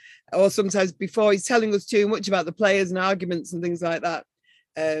terrible. Or sometimes before, he's telling us too much about the players and arguments and things like that.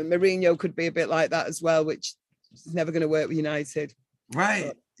 Mourinho could be a bit like that as well, which is never going to work with United. Right.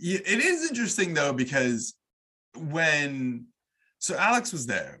 But it is interesting, though, because so Alex was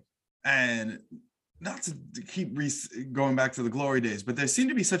there, and not to keep going back to the glory days, but there seemed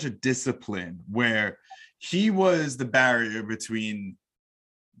to be such a discipline where he was the barrier between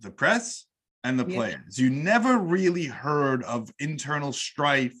the press and the players. You never really heard of internal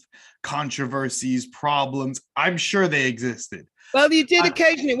strife, controversies, problems. I'm sure they existed. Well, you did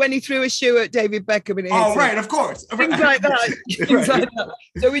occasionally when he threw a shoe at David Beckham. Right, of course. Things like that. Things like that.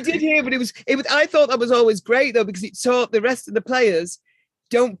 So we did hear, but it was. I thought that was always great though, because it taught the rest of the players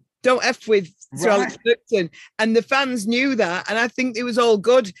don't F with Sir Alex Ferguson, and the fans knew that, and I think it was all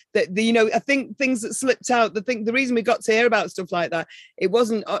good. That I think things that slipped out. The reason we got to hear about stuff like that, it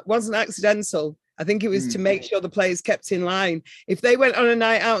wasn't accidental. I think it was to make sure the players kept in line. If they went on a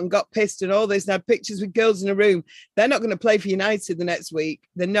night out and got pissed and all this and had pictures with girls in a room, they're not going to play for United the next week.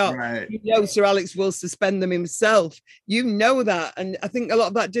 They're not. Right. Sir Alex will suspend them himself. You know that, and I think a lot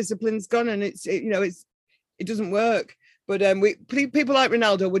of that discipline's gone, and it doesn't work. But people like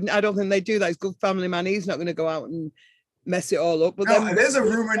Ronaldo wouldn't. I don't think they do that. He's a good family man. He's not going to go out and mess it all up. But there's a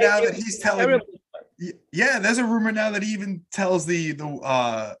rumor now that he's telling. Yeah, there's a rumor now that he even tells the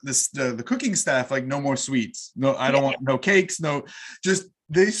cooking staff, like, no more sweets. No, I don't want no cakes. No, just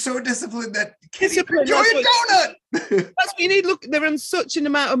they're so disciplined that kids enjoy a donut. That's what you need. Look, they're on such an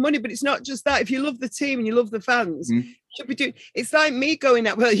amount of money, but it's not just that. If you love the team and you love the fans, you should be doing. It's like me going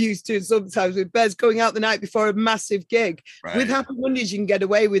out. Well, I used to sometimes with Bez going out the night before a massive gig. Right. With Happy Mondays, you can get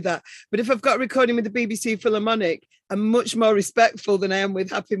away with that. But if I've got a recording with the BBC Philharmonic, I'm much more respectful than I am with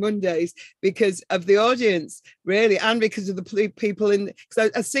Happy Mondays because of the audience, really, and because of the people in.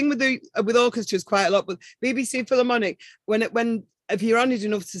 Because I sing with orchestras quite a lot, but BBC Philharmonic, if you're honoured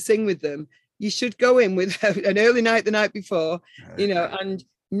enough to sing with them, you should go in with an early night the night before, and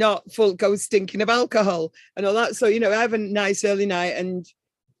not go stinking of alcohol and all that. So, I have a nice early night and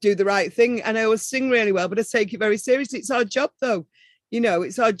do the right thing. And I always sing really well, but I take it very seriously. It's our job, though.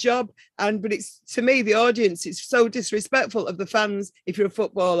 It's our job. But it's, to me, the audience, it's so disrespectful of the fans, if you're a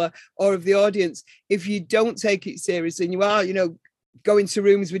footballer, or of the audience, if you don't take it seriously and you are, going to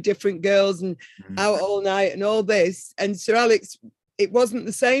rooms with different girls and out all night and all this. And Sir Alex, it wasn't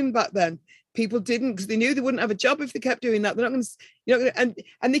the same back then. People didn't, because they knew they wouldn't have a job if they kept doing that. They're not going to,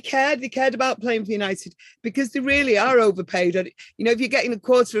 and they cared about playing for United because they really are overpaid. If you're getting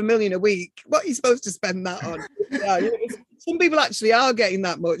 $250,000 a week, what are you supposed to spend that on? Some people actually are getting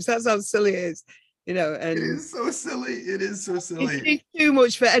that much. That's how silly it is. And it is so silly. It's too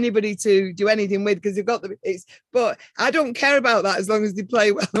much for anybody to do anything with because they've got but I don't care about that as long as they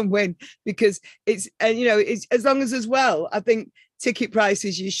play well and win, because it's as long as well, I think ticket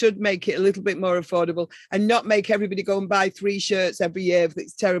prices, you should make it a little bit more affordable and not make everybody go and buy 3 shirts every year if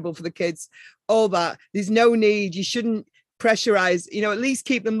it's terrible for the kids. All that. There's no need. You shouldn't pressurize, at least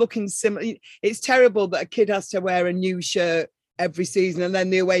keep them looking similar. It's terrible that a kid has to wear a new shirt every season and then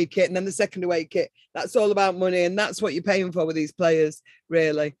the away kit and then the second away kit. That's all about money, and that's what you're paying for with these players,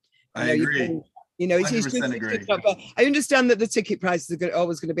 really. I agree. I understand that the ticket prices are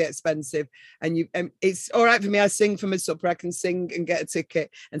always going to be expensive, and it's all right for me. I sing for my supper. I can sing and get a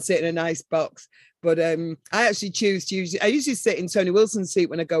ticket and sit in a nice box. But I actually I usually sit in Tony Wilson's seat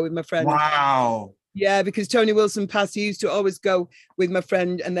when I go with my friend. Wow. Yeah, because Tony Wilson passed. He used to always go with my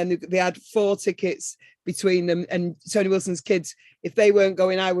friend, and then they had 4 tickets between them. And Tony Wilson's kids, if they weren't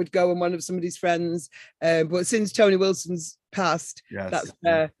going, I would go and one of somebody's friends. But since Tony Wilson's passed, that's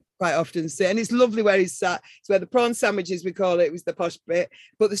quite often sit. And it's lovely where he's sat. It's where the prawn sandwiches, we call it. It was the posh bit.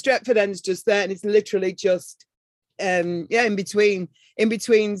 But the Stretford end's just there, and it's literally just in between.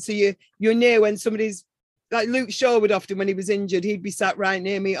 So you're near when somebody's. Like Luke Shaw would often, when he was injured, he'd be sat right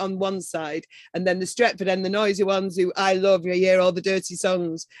near me on one side. And then the Stretford end, the noisy ones who I love, you hear all the dirty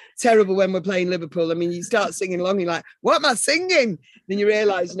songs. Terrible when we're playing Liverpool. I mean, you start singing along, you're like, what am I singing? Then you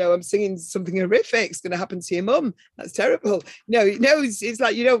realise, I'm singing something horrific. It's going to happen to your mum. That's terrible. It's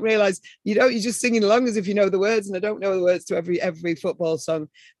like you don't realise, you're just singing along as if you know the words. And I don't know the words to every football song.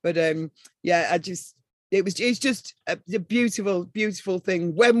 But it's just a beautiful, beautiful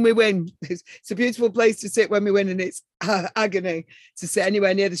thing when we win. It's a beautiful place to sit when we win, and it's agony to sit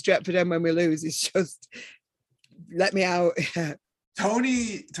anywhere near the Stretford end when we lose. It's just, let me out.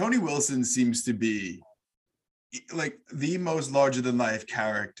 Tony Wilson seems to be like the most larger than life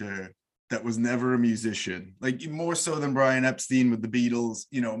character that was never a musician, like more so than Brian Epstein with the Beatles,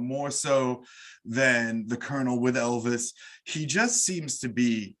 more so than the Colonel with Elvis. He just seems to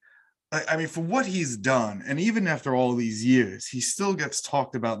be, I mean, for what he's done, and even after all these years, he still gets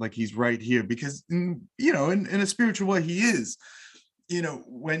talked about like he's right here because, in a spiritual way, he is.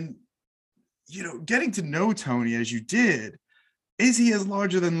 When, getting to know Tony as you did, is he as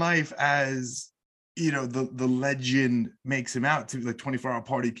larger than life as, the legend makes him out to, like 24-hour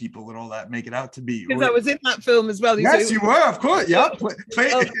party people and all that make it out to be? Because I was in that film as well. Yes, you were, of course. Yeah.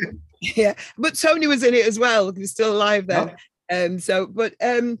 Yeah, but Tony was in it as well. He's still alive then.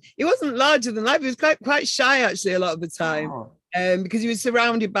 He wasn't larger than life. He was quite shy actually a lot of the time. Oh. Because he was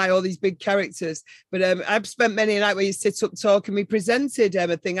surrounded by all these big characters. But I've spent many a night where you sit up talking. We presented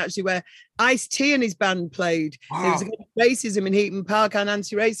a thing actually where Ice-T and his band played. Wow. It was against racism in Heaton Park, an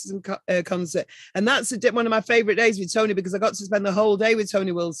anti-racism concert. And that's one of my favourite days with Tony, because I got to spend the whole day with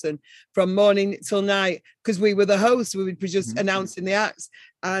Tony Wilson from morning till night, because we were the hosts. We would be just announcing the acts.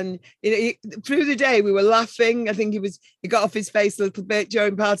 And through the day we were laughing. I think he got off his face a little bit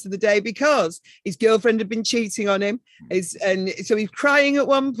during part of the day because his girlfriend had been cheating on him. And so he was crying at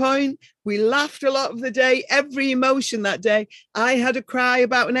one point. We laughed a lot of the day, every emotion that day. I had a cry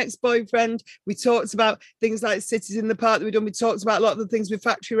about an ex-boyfriend. We talked about things like Cities in the Park that we'd done. We talked about a lot of the things with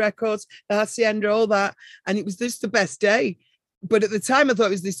Factory Records, the Hacienda, all that. And it was just the best day. But at the time, I thought it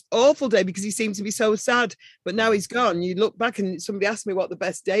was this awful day because he seemed to be so sad. But now he's gone. You look back and somebody asked me what the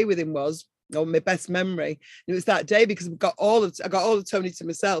best day with him was, or my best memory. And it was that day because I got all of Tony to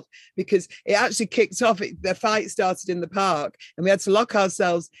myself, because it actually kicked off. The fight started in the park and we had to lock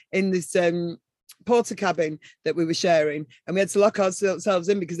ourselves in this porter cabin that we were sharing. And we had to lock ourselves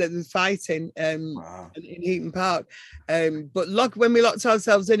in because there was fighting in Heaton Park. But when we locked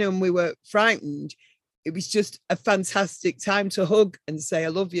ourselves in and we were frightened, it was just a fantastic time to hug and say, I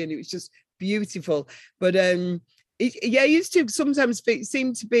love you. And it was just beautiful. But he used to sometimes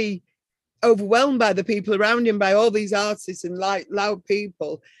seem to be overwhelmed by the people around him, by all these artists and loud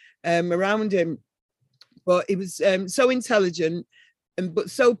people around him. But he was so intelligent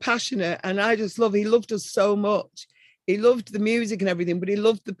but so passionate. And I just he loved us so much. He loved the music and everything, but he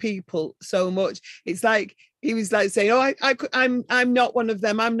loved the people so much. It's like, he was like saying, "Oh, I'm not one of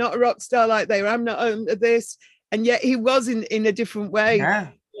them. I'm not a rock star like they are. I'm not this." And yet he was in a different way. Yeah.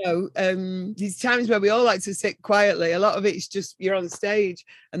 These times where we all like to sit quietly, a lot of it's just you're on stage,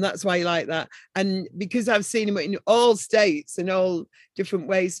 and that's why you like that. And because I've seen him in all states and all different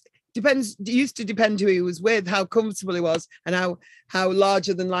ways, it used to depend who he was with, how comfortable he was, and how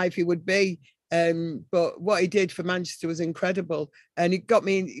larger than life he would be. But what he did for Manchester was incredible. And it got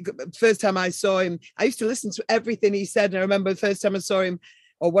me, first time I saw him, I used to listen to everything he said. And I remember the first time I saw him,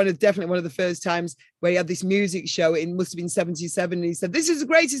 or definitely one of the first times, where he had this music show. It must have been 77. And he said, "This is the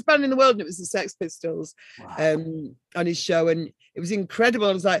greatest band in the world." And it was the Sex Pistols on his show. And it was incredible.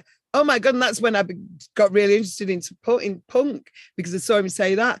 I was like, oh my God. And that's when I got really interested in punk, because I saw him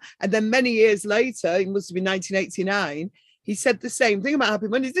say that. And then many years later, it must have been 1989, he said the same thing about Happy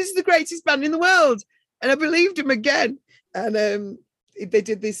Mondays. This is the greatest band in the world. And I believed him again. And they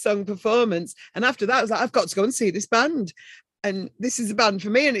did this song performance. And after that, I was like, I've got to go and see this band. And this is a band for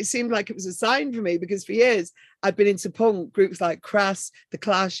me. And it seemed like it was a sign for me, because for years I'd been into punk groups like Crass, The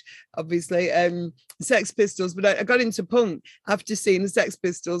Clash, obviously, Sex Pistols. But I got into punk after seeing the Sex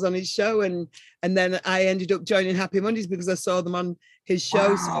Pistols on his show. And then I ended up joining Happy Mondays because I saw them on his show.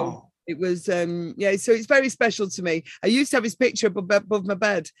 Wow. So it was, so it's very special to me. I used to have his picture above my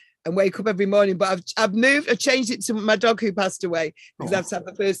bed and wake up every morning, but I've changed it to my dog who passed away, because that's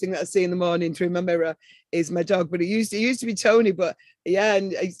the first thing that I see in the morning through my mirror is my dog. But it used to be Tony, but yeah,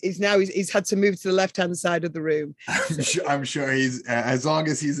 and he's had to move to the left-hand side of the room. I'm sure he's, as long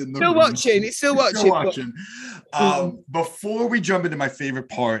as he's in the still room, watching. He's still watching. Before we jump into my favorite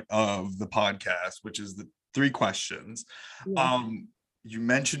part of the podcast, which is the 3 questions, you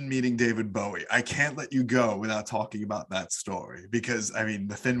mentioned meeting David Bowie. I can't let you go without talking about that story, because I mean,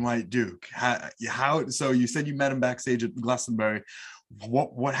 the Thin White Duke. How? So you said you met him backstage at Glastonbury.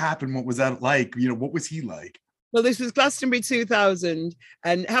 What happened? What was that like? What was he like? Well, this was Glastonbury 2000,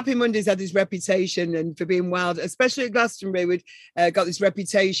 and Happy Mondays had this reputation and for being wild, especially at Glastonbury. We'd got this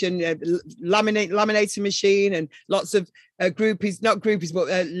reputation, laminating machine, and lots of groupies, not groupies,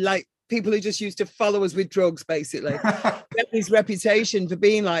 but like people who just used to follow us with drugs, basically. His reputation for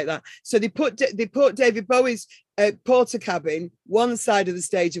being like that. So they put David Bowie's porter cabin one side of the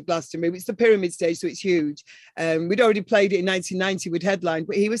stage of Glastonbury, which is the pyramid stage, so it's huge. We'd already played it in 1990 with headline,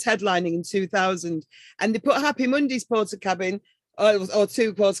 but he was headlining in 2000, and they put Happy Mondays porter cabin or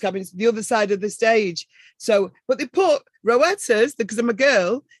 2 porter cabins the other side of the stage. So, but they put Rowetta's, because I'm a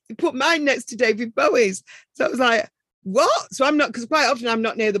girl, they put mine next to David Bowie's. So I was like, what? So I'm not, because quite often I'm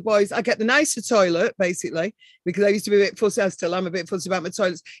not near the boys. I get the nicer toilet, basically, because I used to be a bit fussy. I still am a bit fussy about my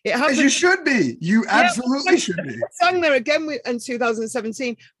toilets. It happens. As you should be. You absolutely should be. I sang there again in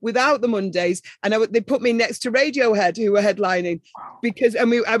 2017 without the Mondays, and they put me next to Radiohead, who were headlining, because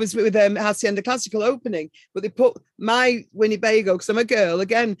I was with Hacienda Classical opening, but they put my Winnebago, because I'm a girl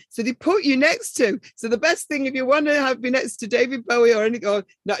again, so they put you next to. So the best thing, if you want to be next to David Bowie or anything, or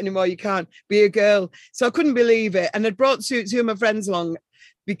not anymore, you can't, be a girl. So I couldn't believe it, and I brought two of my friends along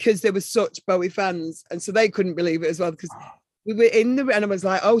because they were such Bowie fans, and so they couldn't believe it as well, because we were in the, and I was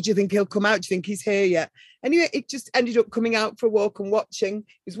like, oh, do you think he'll come out? Do you think he's here yet? Anyway, it just ended up coming out for a walk and watching.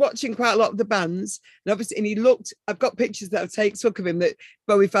 He was watching quite a lot of the bands. And obviously, and he looked, I've got pictures that I've took of him that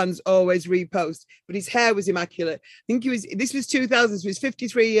Bowie fans always repost, but his hair was immaculate. I think this was 2000, so he was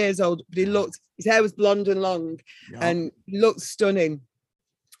 53 years old, but his hair was blonde and long, and he looked stunning.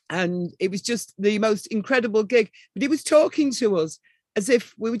 And it was just the most incredible gig. But he was talking to us as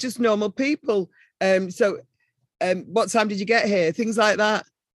if we were just normal people. What time did you get here? Things like that.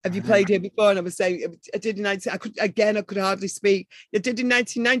 Have you played here before? And I was saying, I did in 19. I could hardly speak. I did in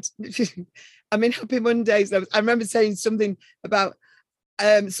 1990. I mean, Happy Mondays. I remember saying something about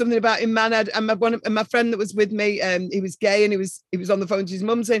in Manad, and my friend that was with me, he was gay, and he was on the phone to his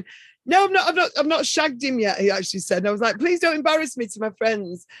mum saying, "No, I've not shagged him yet." He actually said, and I was like, "Please don't embarrass me to my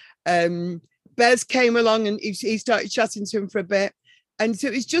friends." Bez came along, and he started chatting to him for a bit, and so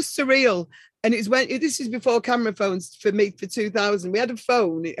it's just surreal. And this is before camera phones for me, for 2000. We had a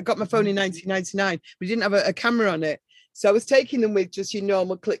phone. I got my phone in 1999. We didn't have a camera on it. So I was taking them with just your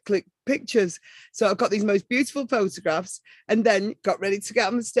normal click pictures. So I've got these most beautiful photographs, and then got ready to get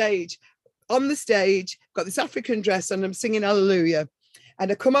on the stage. On the stage, got this African dress on, I'm singing Hallelujah.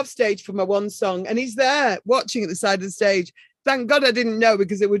 And I come off stage for my one song, and he's there watching at the side of the stage. Thank God I didn't know,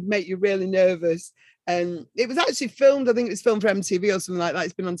 because it would make you really nervous. And it was actually filmed, I think it was filmed for MTV or something like that.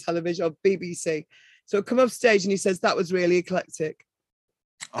 It's been on television or BBC. So I come off stage and he says, "That was really eclectic."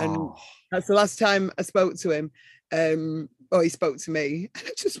 And that's the last time I spoke to him. Or he spoke to me. And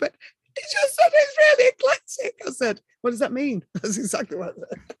I just went, "He just said it's really eclectic." I said, "What does that mean?" That's exactly what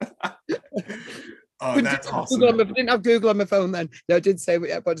I said. That's awesome. I didn't have Google on my phone then. No, I did say,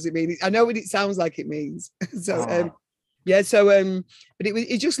 "What does it mean?" I know what it sounds like it means. So, yeah, so but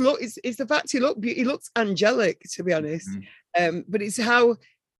it just looked, it's the fact he looks angelic, to be honest. But it's how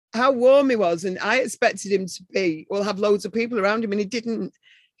warm he was, and I expected him to have loads of people around him, and he didn't.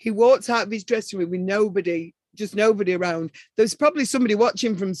 He walked out of his dressing room with nobody around. There's probably somebody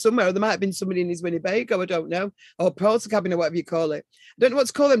watching from somewhere, or there might have been somebody in his Winnebago, I don't know, or porta cabin, or whatever you call it. I don't know what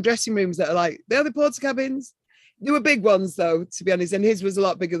to call them dressing rooms that are like, they're the porta cabins. They were big ones though, to be honest, and his was a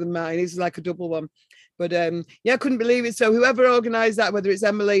lot bigger than mine. His was like a double one. But I couldn't believe it. So whoever organised that, whether it's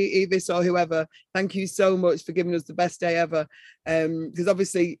Emily, Evis, or whoever, thank you so much for giving us the best day ever. Because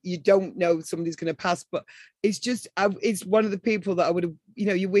obviously you don't know somebody's going to pass, but it's just, it's one of the people that I would have,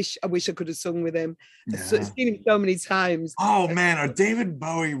 I wish I could have sung with him. I've seen him so many times. Oh man, a David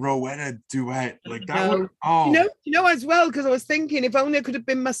Bowie Rowetta duet like that. You know as well, because I was thinking, if only I could have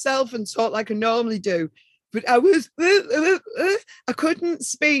been myself and talk like I normally do. But I was, I couldn't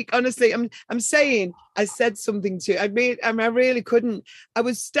speak. Honestly, I'm saying I said something to I really couldn't. I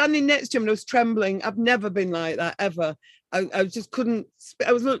was standing next to him and I was trembling. I've never been like that ever. I just couldn't.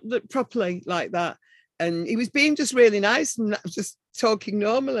 I was look properly like that, and he was being just really nice and just talking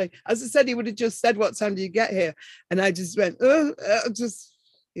normally. As I said, he would have just said, "What time do you get here?" And I just went,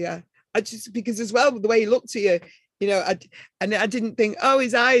 because as well the way he looked at you, I didn't think, oh,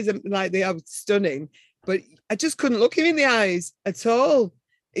 his eyes are like they are stunning. But I just couldn't look him in the eyes at all.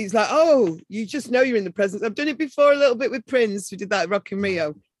 He's like, "Oh, you just know you're in the presence." I've done it before a little bit with Prince. We did that at Rock in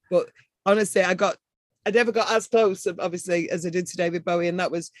Rio. But honestly, I never got as close, obviously, as I did to David Bowie. And that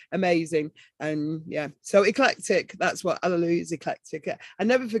was amazing. And yeah, so eclectic. That's what Hallelujah is, eclectic. I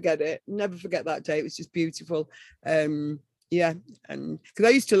never forget it. Never forget that day. It was just beautiful. Yeah, and because I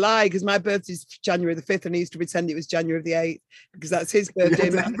used to lie, because my birthday's January the 5th, and I used to pretend it was January the 8th because that's his birthday.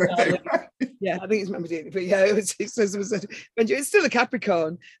 Yeah, I think it's my birthday, but yeah, it's still a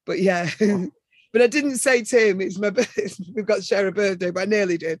Capricorn, but yeah. But I didn't say to him, it's my birthday. We've got to share a birthday, but I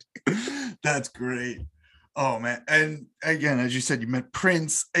nearly did. That's great. Oh man, and again, as you said, you met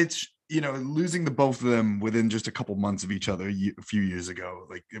Prince. It's losing the both of them within just a couple months of each other a few years ago.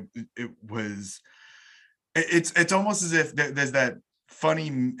 Like it was. It's almost as if there's that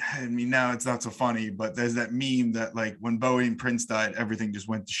funny, I mean, now it's not so funny, but there's that meme that like when Bowie and Prince died, everything just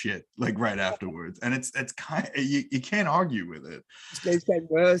went to shit like right afterwards. And it's kind of, you can't argue with it. It's getting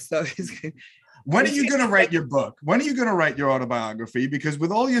worse though. When are you going to write your book? When are you going to write your autobiography? Because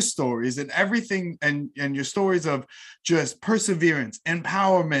with all your stories and everything and your stories of just perseverance,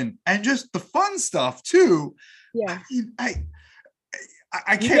 empowerment, and just the fun stuff too. Yeah.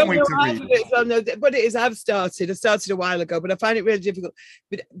 I can't wait to read it. But it is. I started a while ago, but I find it really difficult.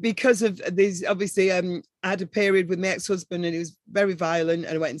 But because of these, obviously, I had a period with my ex-husband, and it was very violent,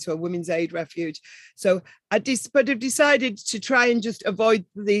 and I went into a women's aid refuge. So I've decided to try and just avoid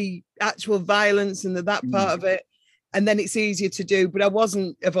the actual violence and that part of it. and then it's easier to do. But I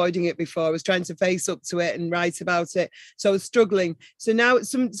wasn't avoiding it before. I was trying to face up to it and write about it. So I was struggling. So now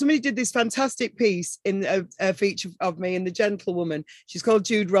somebody did this fantastic piece in a feature of me in The Gentlewoman. She's called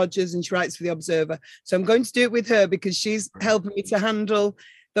Jude Rogers and she writes for The Observer. So I'm going to do it with her because she's helping me to handle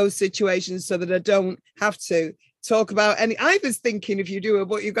those situations so that I don't have to talk about any. I was thinking, if you do a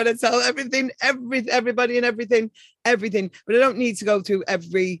book, you've got to tell everything, everybody and everything. But I don't need to go through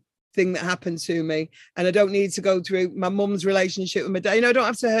everything that happened to me, and I don't need to go through my mum's relationship with my dad. I don't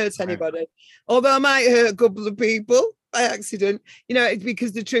have to hurt anybody, although I might hurt a couple of people by accident, it's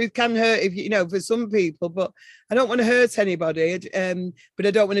because the truth can hurt if for some people, but I don't want to hurt anybody. But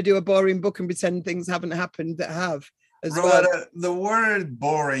I don't want to do a boring book and pretend things haven't happened that have. Rowetta, well. The word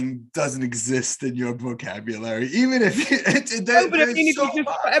boring doesn't exist in your vocabulary, even if but I mean, if you just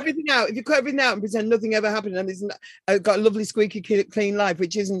cut everything out, if you cut everything out and pretend nothing ever happened and I've got a lovely squeaky clean life,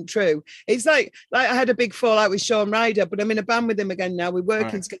 which isn't true. It's like I had a big fallout with Sean Ryder, but I'm in a band with him again now. We're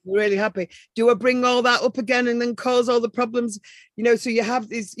working together, we're really happy. Do I bring all that up again and then cause all the problems? So you have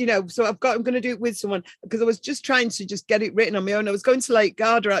this, so I'm going to do it with someone, because I was just trying to just get it written on my own. I was going to Lake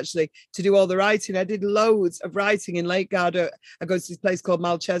Garda actually to do all the writing. I did loads of writing in Lake Garda. I go to this place called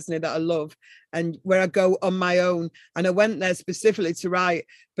Malchesney that I love, and where I go on my own. And I went there specifically to write,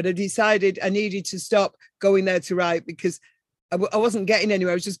 but I decided I needed to stop going there to write because I wasn't getting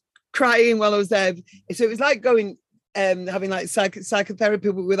anywhere. I was just crying while I was there. So it was like going, having like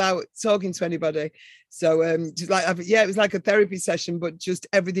psychotherapy but without talking to anybody. So just like, it was like a therapy session, but just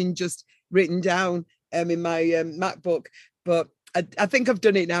everything just written down in my MacBook. But I think I've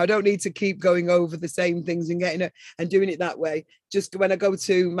done it now. I don't need to keep going over the same things and getting it and doing it that way. Just when I go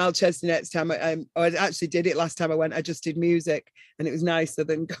to Malchesney next time, I actually did it last time I went. I just did music, and it was nicer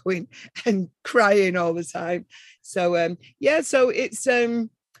than going and crying all the time. So so it's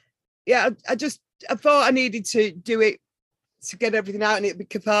I thought I needed to do it to get everything out and it'd be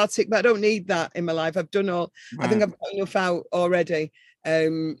cathartic, but I don't need that in my life. I've done all. Right. I think I've got enough out already.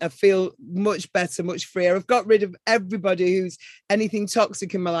 I feel much better, much freer. I've got rid of everybody who's anything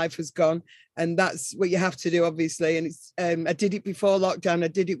toxic in my life has gone, and that's what you have to do, obviously. And it's I did it before lockdown. I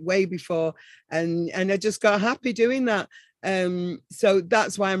did it way before, and I just got happy doing that. So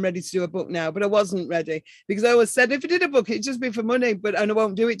that's why I'm ready to do a book now, but I wasn't ready because I always said if I did a book it'd just be for money, and I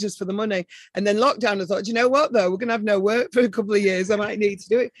won't do it just for the money. And then lockdown, I thought, you know what though, we're gonna have no work for a couple of years, I might need to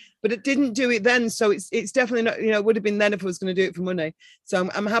do it, but it didn't do it then. So it's definitely not, it would have been then if I was going to do it for money. So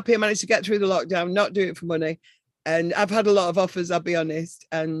I'm happy I managed to get through the lockdown, not do it for money. And I've had a lot of offers, I'll be honest.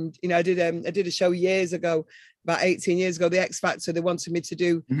 And I did a show years ago, about 18 years ago, the X Factor, they wanted me to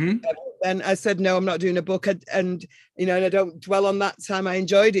do. And I said, no, I'm not doing a book. And I don't dwell on that time. I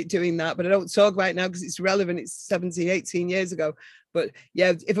enjoyed it doing that, but I don't talk about it now because it's relevant. It's 17, 18 years ago. But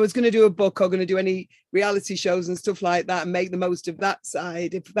yeah, if I was going to do a book or going to do any reality shows and stuff like that and make the most of that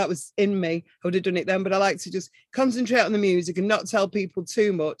side, if that was in me, I would have done it then. But I like to just concentrate on the music and not tell people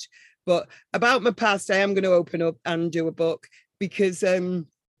too much. But about my past, I am going to open up and do a book because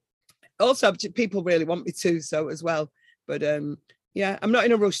also people really want me to, so as well. But I'm not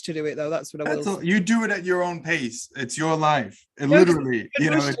in a rush to do it though. That's what I will say. You do it at your own pace. It's your life. Literally,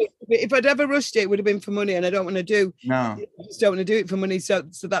 if I'd ever rushed it would have been for money, and I don't want to do. No, I just don't want to do it for money. So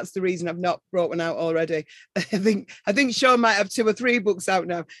that's the reason I've not brought one out already. I think Sean might have 2 or 3 books out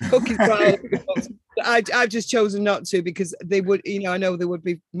now. I've just chosen not to because they would, I know there would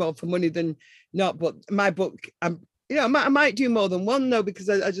be more for money than not. But my book, I might do more than one though, because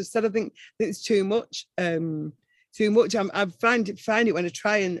I just said I think it's too much. Too much. I find it when I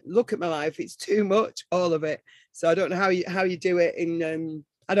try and look at my life, it's too much, all of it. So I don't know how you do it in.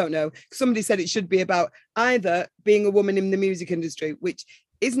 I don't know. Somebody said it should be about either being a woman in the music industry, which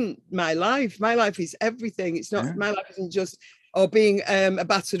isn't my life. My life is everything. It's not. Yeah. My life isn't just or being a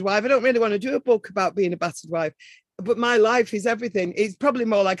battered wife. I don't really want to do a book about being a battered wife, but my life is everything. It's probably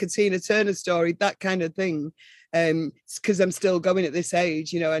more like a Tina Turner story, that kind of thing. Because I'm still going at this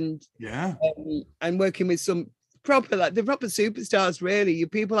age, and I'm working with some proper superstars, really. You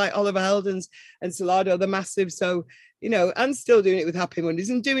people like Oliver Heldens and Salado, they're massive. So and still doing it with Happy Mondays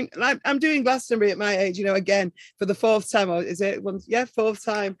and I'm doing Glastonbury at my age, again for the 4th time. Or is it 4th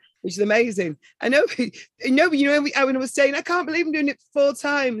time, which is amazing. I know, when I was saying, I can't believe I'm doing it 4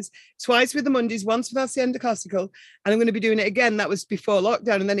 times, twice with the Mondays, once with Hacienda Classical, and I'm going to be doing it again. That was before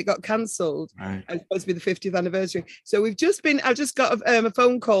lockdown, and then it got cancelled. Right. It was supposed to be the 50th anniversary. So I've just got a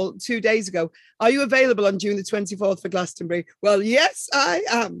phone call 2 days ago. Are you available on June the 24th for Glastonbury? Well, yes, I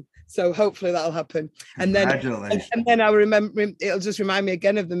am. So hopefully that'll happen. And then I'll remember, it'll just remind me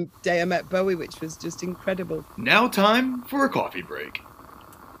again of the day I met Bowie, which was just incredible. Now time for a coffee break.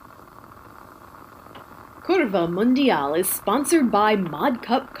 Curva Mundial is sponsored by Mod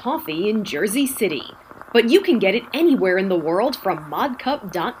Cup Coffee in Jersey City. But you can get it anywhere in the world from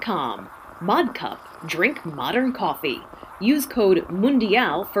modcup.com. Mod Cup, drink modern coffee. Use code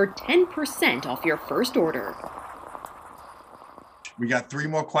MUNDIAL for 10% off your first order. We got 3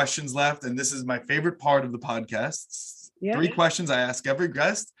 more questions left, and this is my favorite part of the podcast. Yeah. 3 questions I ask every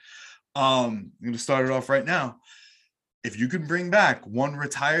guest. I'm going to start it off right now. If you could bring back one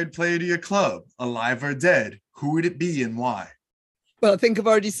retired player to your club, alive or dead, who would it be and why? Well, I think I've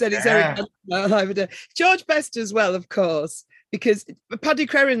already said it's Eric Cantona, alive or dead. George Best as well, of course, because Paddy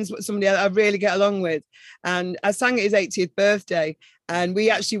Creran's somebody I really get along with. And I sang at his 80th birthday. And we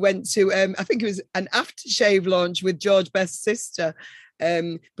actually went to, I think it was an aftershave launch with George Best's sister.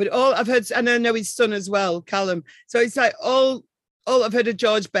 But all I've heard, and I know his son as well, Callum. So it's like all I've heard of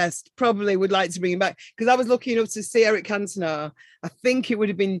George Best, probably would like to bring him back. Because I was lucky enough to see Eric Cantona. I think it would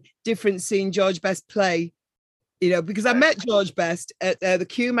have been different seeing George Best play, because I met George Best at the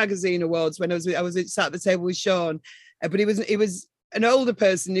Q Magazine Awards when I was sat at the table with Sean. But he was an older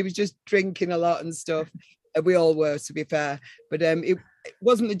person. He was just drinking a lot and stuff. We all were, to be fair. But it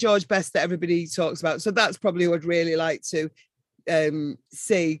wasn't the George Best that everybody talks about. So that's probably who I'd really like to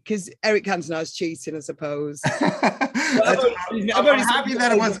see, because Eric Cantona's cheating, I suppose. I'm happy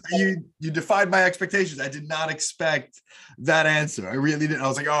that it was you defied my expectations. I did not expect that answer. I really didn't. I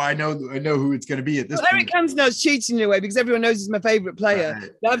was like, oh, I know who it's going to be at this point. Eric Cantona's cheating in a way because everyone knows he's my favorite player.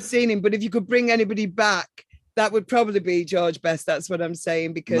 Right. I've seen him, but if you could bring anybody back, that would probably be George Best. That's what I'm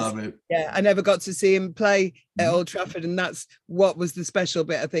saying, because I never got to see him play at Old Trafford, and that's what was the special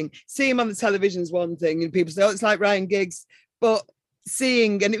bit. I think seeing him on the television is one thing, and people say, oh, it's like Ryan Giggs, but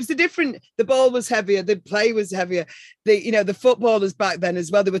seeing, and it was the ball was heavier, the play was heavier, the footballers back then as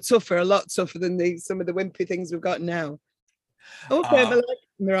well, they were tougher, a lot tougher than some of the wimpy things we've got now. Okay,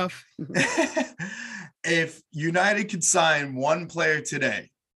 they're off. If United could sign one player today,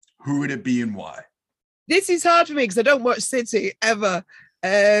 who would it be and why? This is hard for me because I don't watch City ever.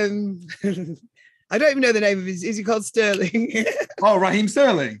 I don't even know the name of his. Is he called Sterling? Oh, Raheem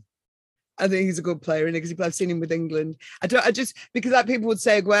Sterling. I think he's a good player, and because I've seen him with England. Because like people would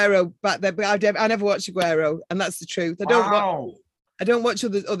say Aguero back there, but I never watched Aguero, and that's the truth. I don't watch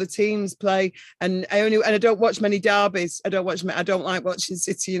other teams play, and I don't watch many derbies. I don't like watching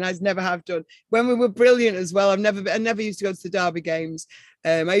City United. Never have done. When we were brilliant as well, I never used to go to the derby games.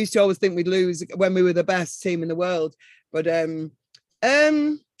 I used to always think we'd lose when we were the best team in the world. But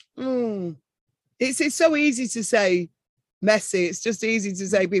it's so easy to say Messi. It's just easy to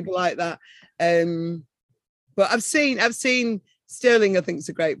say people like that. But I've seen Sterling. I think is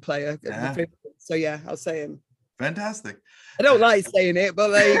a great player. Yeah. So yeah, I'll say him. Fantastic. I don't like saying it, but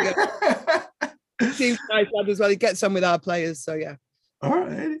there you go. Seems nice lad as well. He gets on with our players. So yeah. All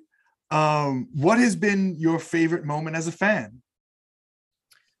right. What has been your favorite moment as a fan?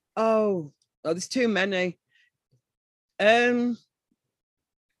 Oh, there's too many. Probably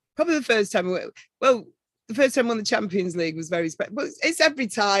the first time. The first time we won the Champions League was very special. But it's every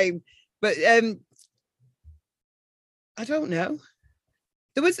time. But I don't know.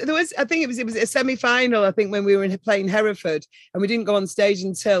 There was. I think it was a semi-final. I think when we were playing Hereford, and we didn't go on stage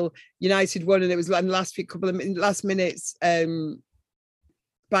until United won, and it was in the last last minutes. Bayern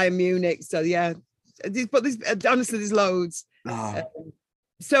Munich. So yeah, but honestly, there's loads. Oh.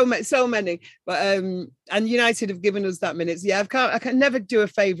 So many, but and United have given us that minutes. Yeah, I can never do a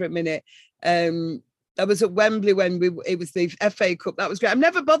favourite minute. I was at Wembley when it was the FA Cup. That was great. I'm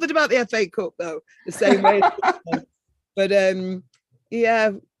never bothered about the FA Cup though, the same way. But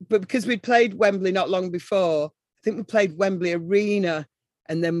but because we'd played Wembley not long before, I think we played Wembley Arena,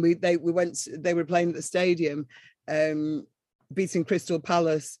 and then they were playing at the stadium, beating Crystal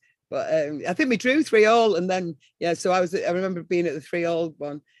Palace. But I think we drew 3-3, and then so I remember being at the 3-3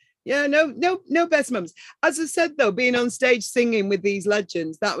 one. Yeah, no best moments. As I said though, being on stage singing with these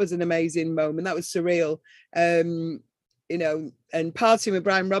legends, that was an amazing moment. That was surreal. And partying with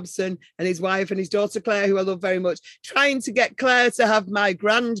Brian Robson and his wife and his daughter Claire, who I love very much. Trying to get Claire to have my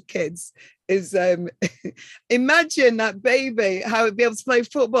grandkids is imagine that baby, how it'd be able to play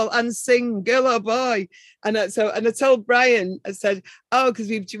football and sing, girl or boy. And I told Brian, I said, because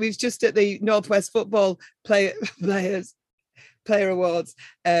we've just at the Northwest Football Player Awards,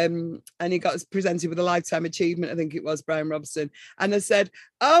 and he got presented with a lifetime achievement. I think it was Brian Robson. And I said,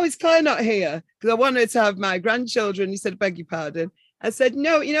 is Claire not here? Because I wanted to have my grandchildren. He said, beg your pardon. I said,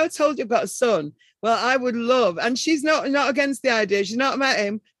 no, I told you I've got a son. Well, I would love, and she's not against the idea. She's not met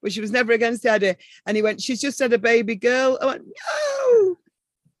him, but she was never against the idea. And he went, she's just had a baby girl. I went, no.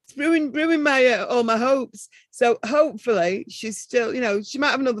 ruined my all my hopes. So hopefully she's still, she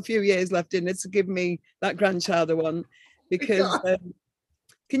might have another few years left in it to give me that grandchild I want. Because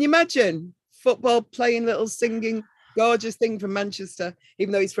can you imagine football playing little singing gorgeous thing from Manchester,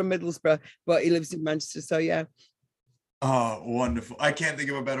 even though he's from Middlesbrough, but he lives in Manchester. So yeah. Oh, wonderful. I can't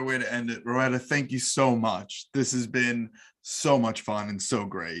think of a better way to end it. Rowetta, thank you so much. This has been so much fun and so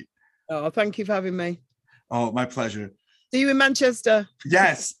great. Oh, thank you for having me. Oh, my pleasure. See you in Manchester.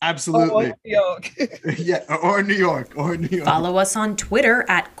 Yes, absolutely. Or New York. Yeah, or New York. Follow us on Twitter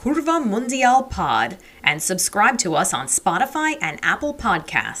at Curva Mundial Pod and subscribe to us on Spotify and Apple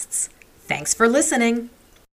Podcasts. Thanks for listening.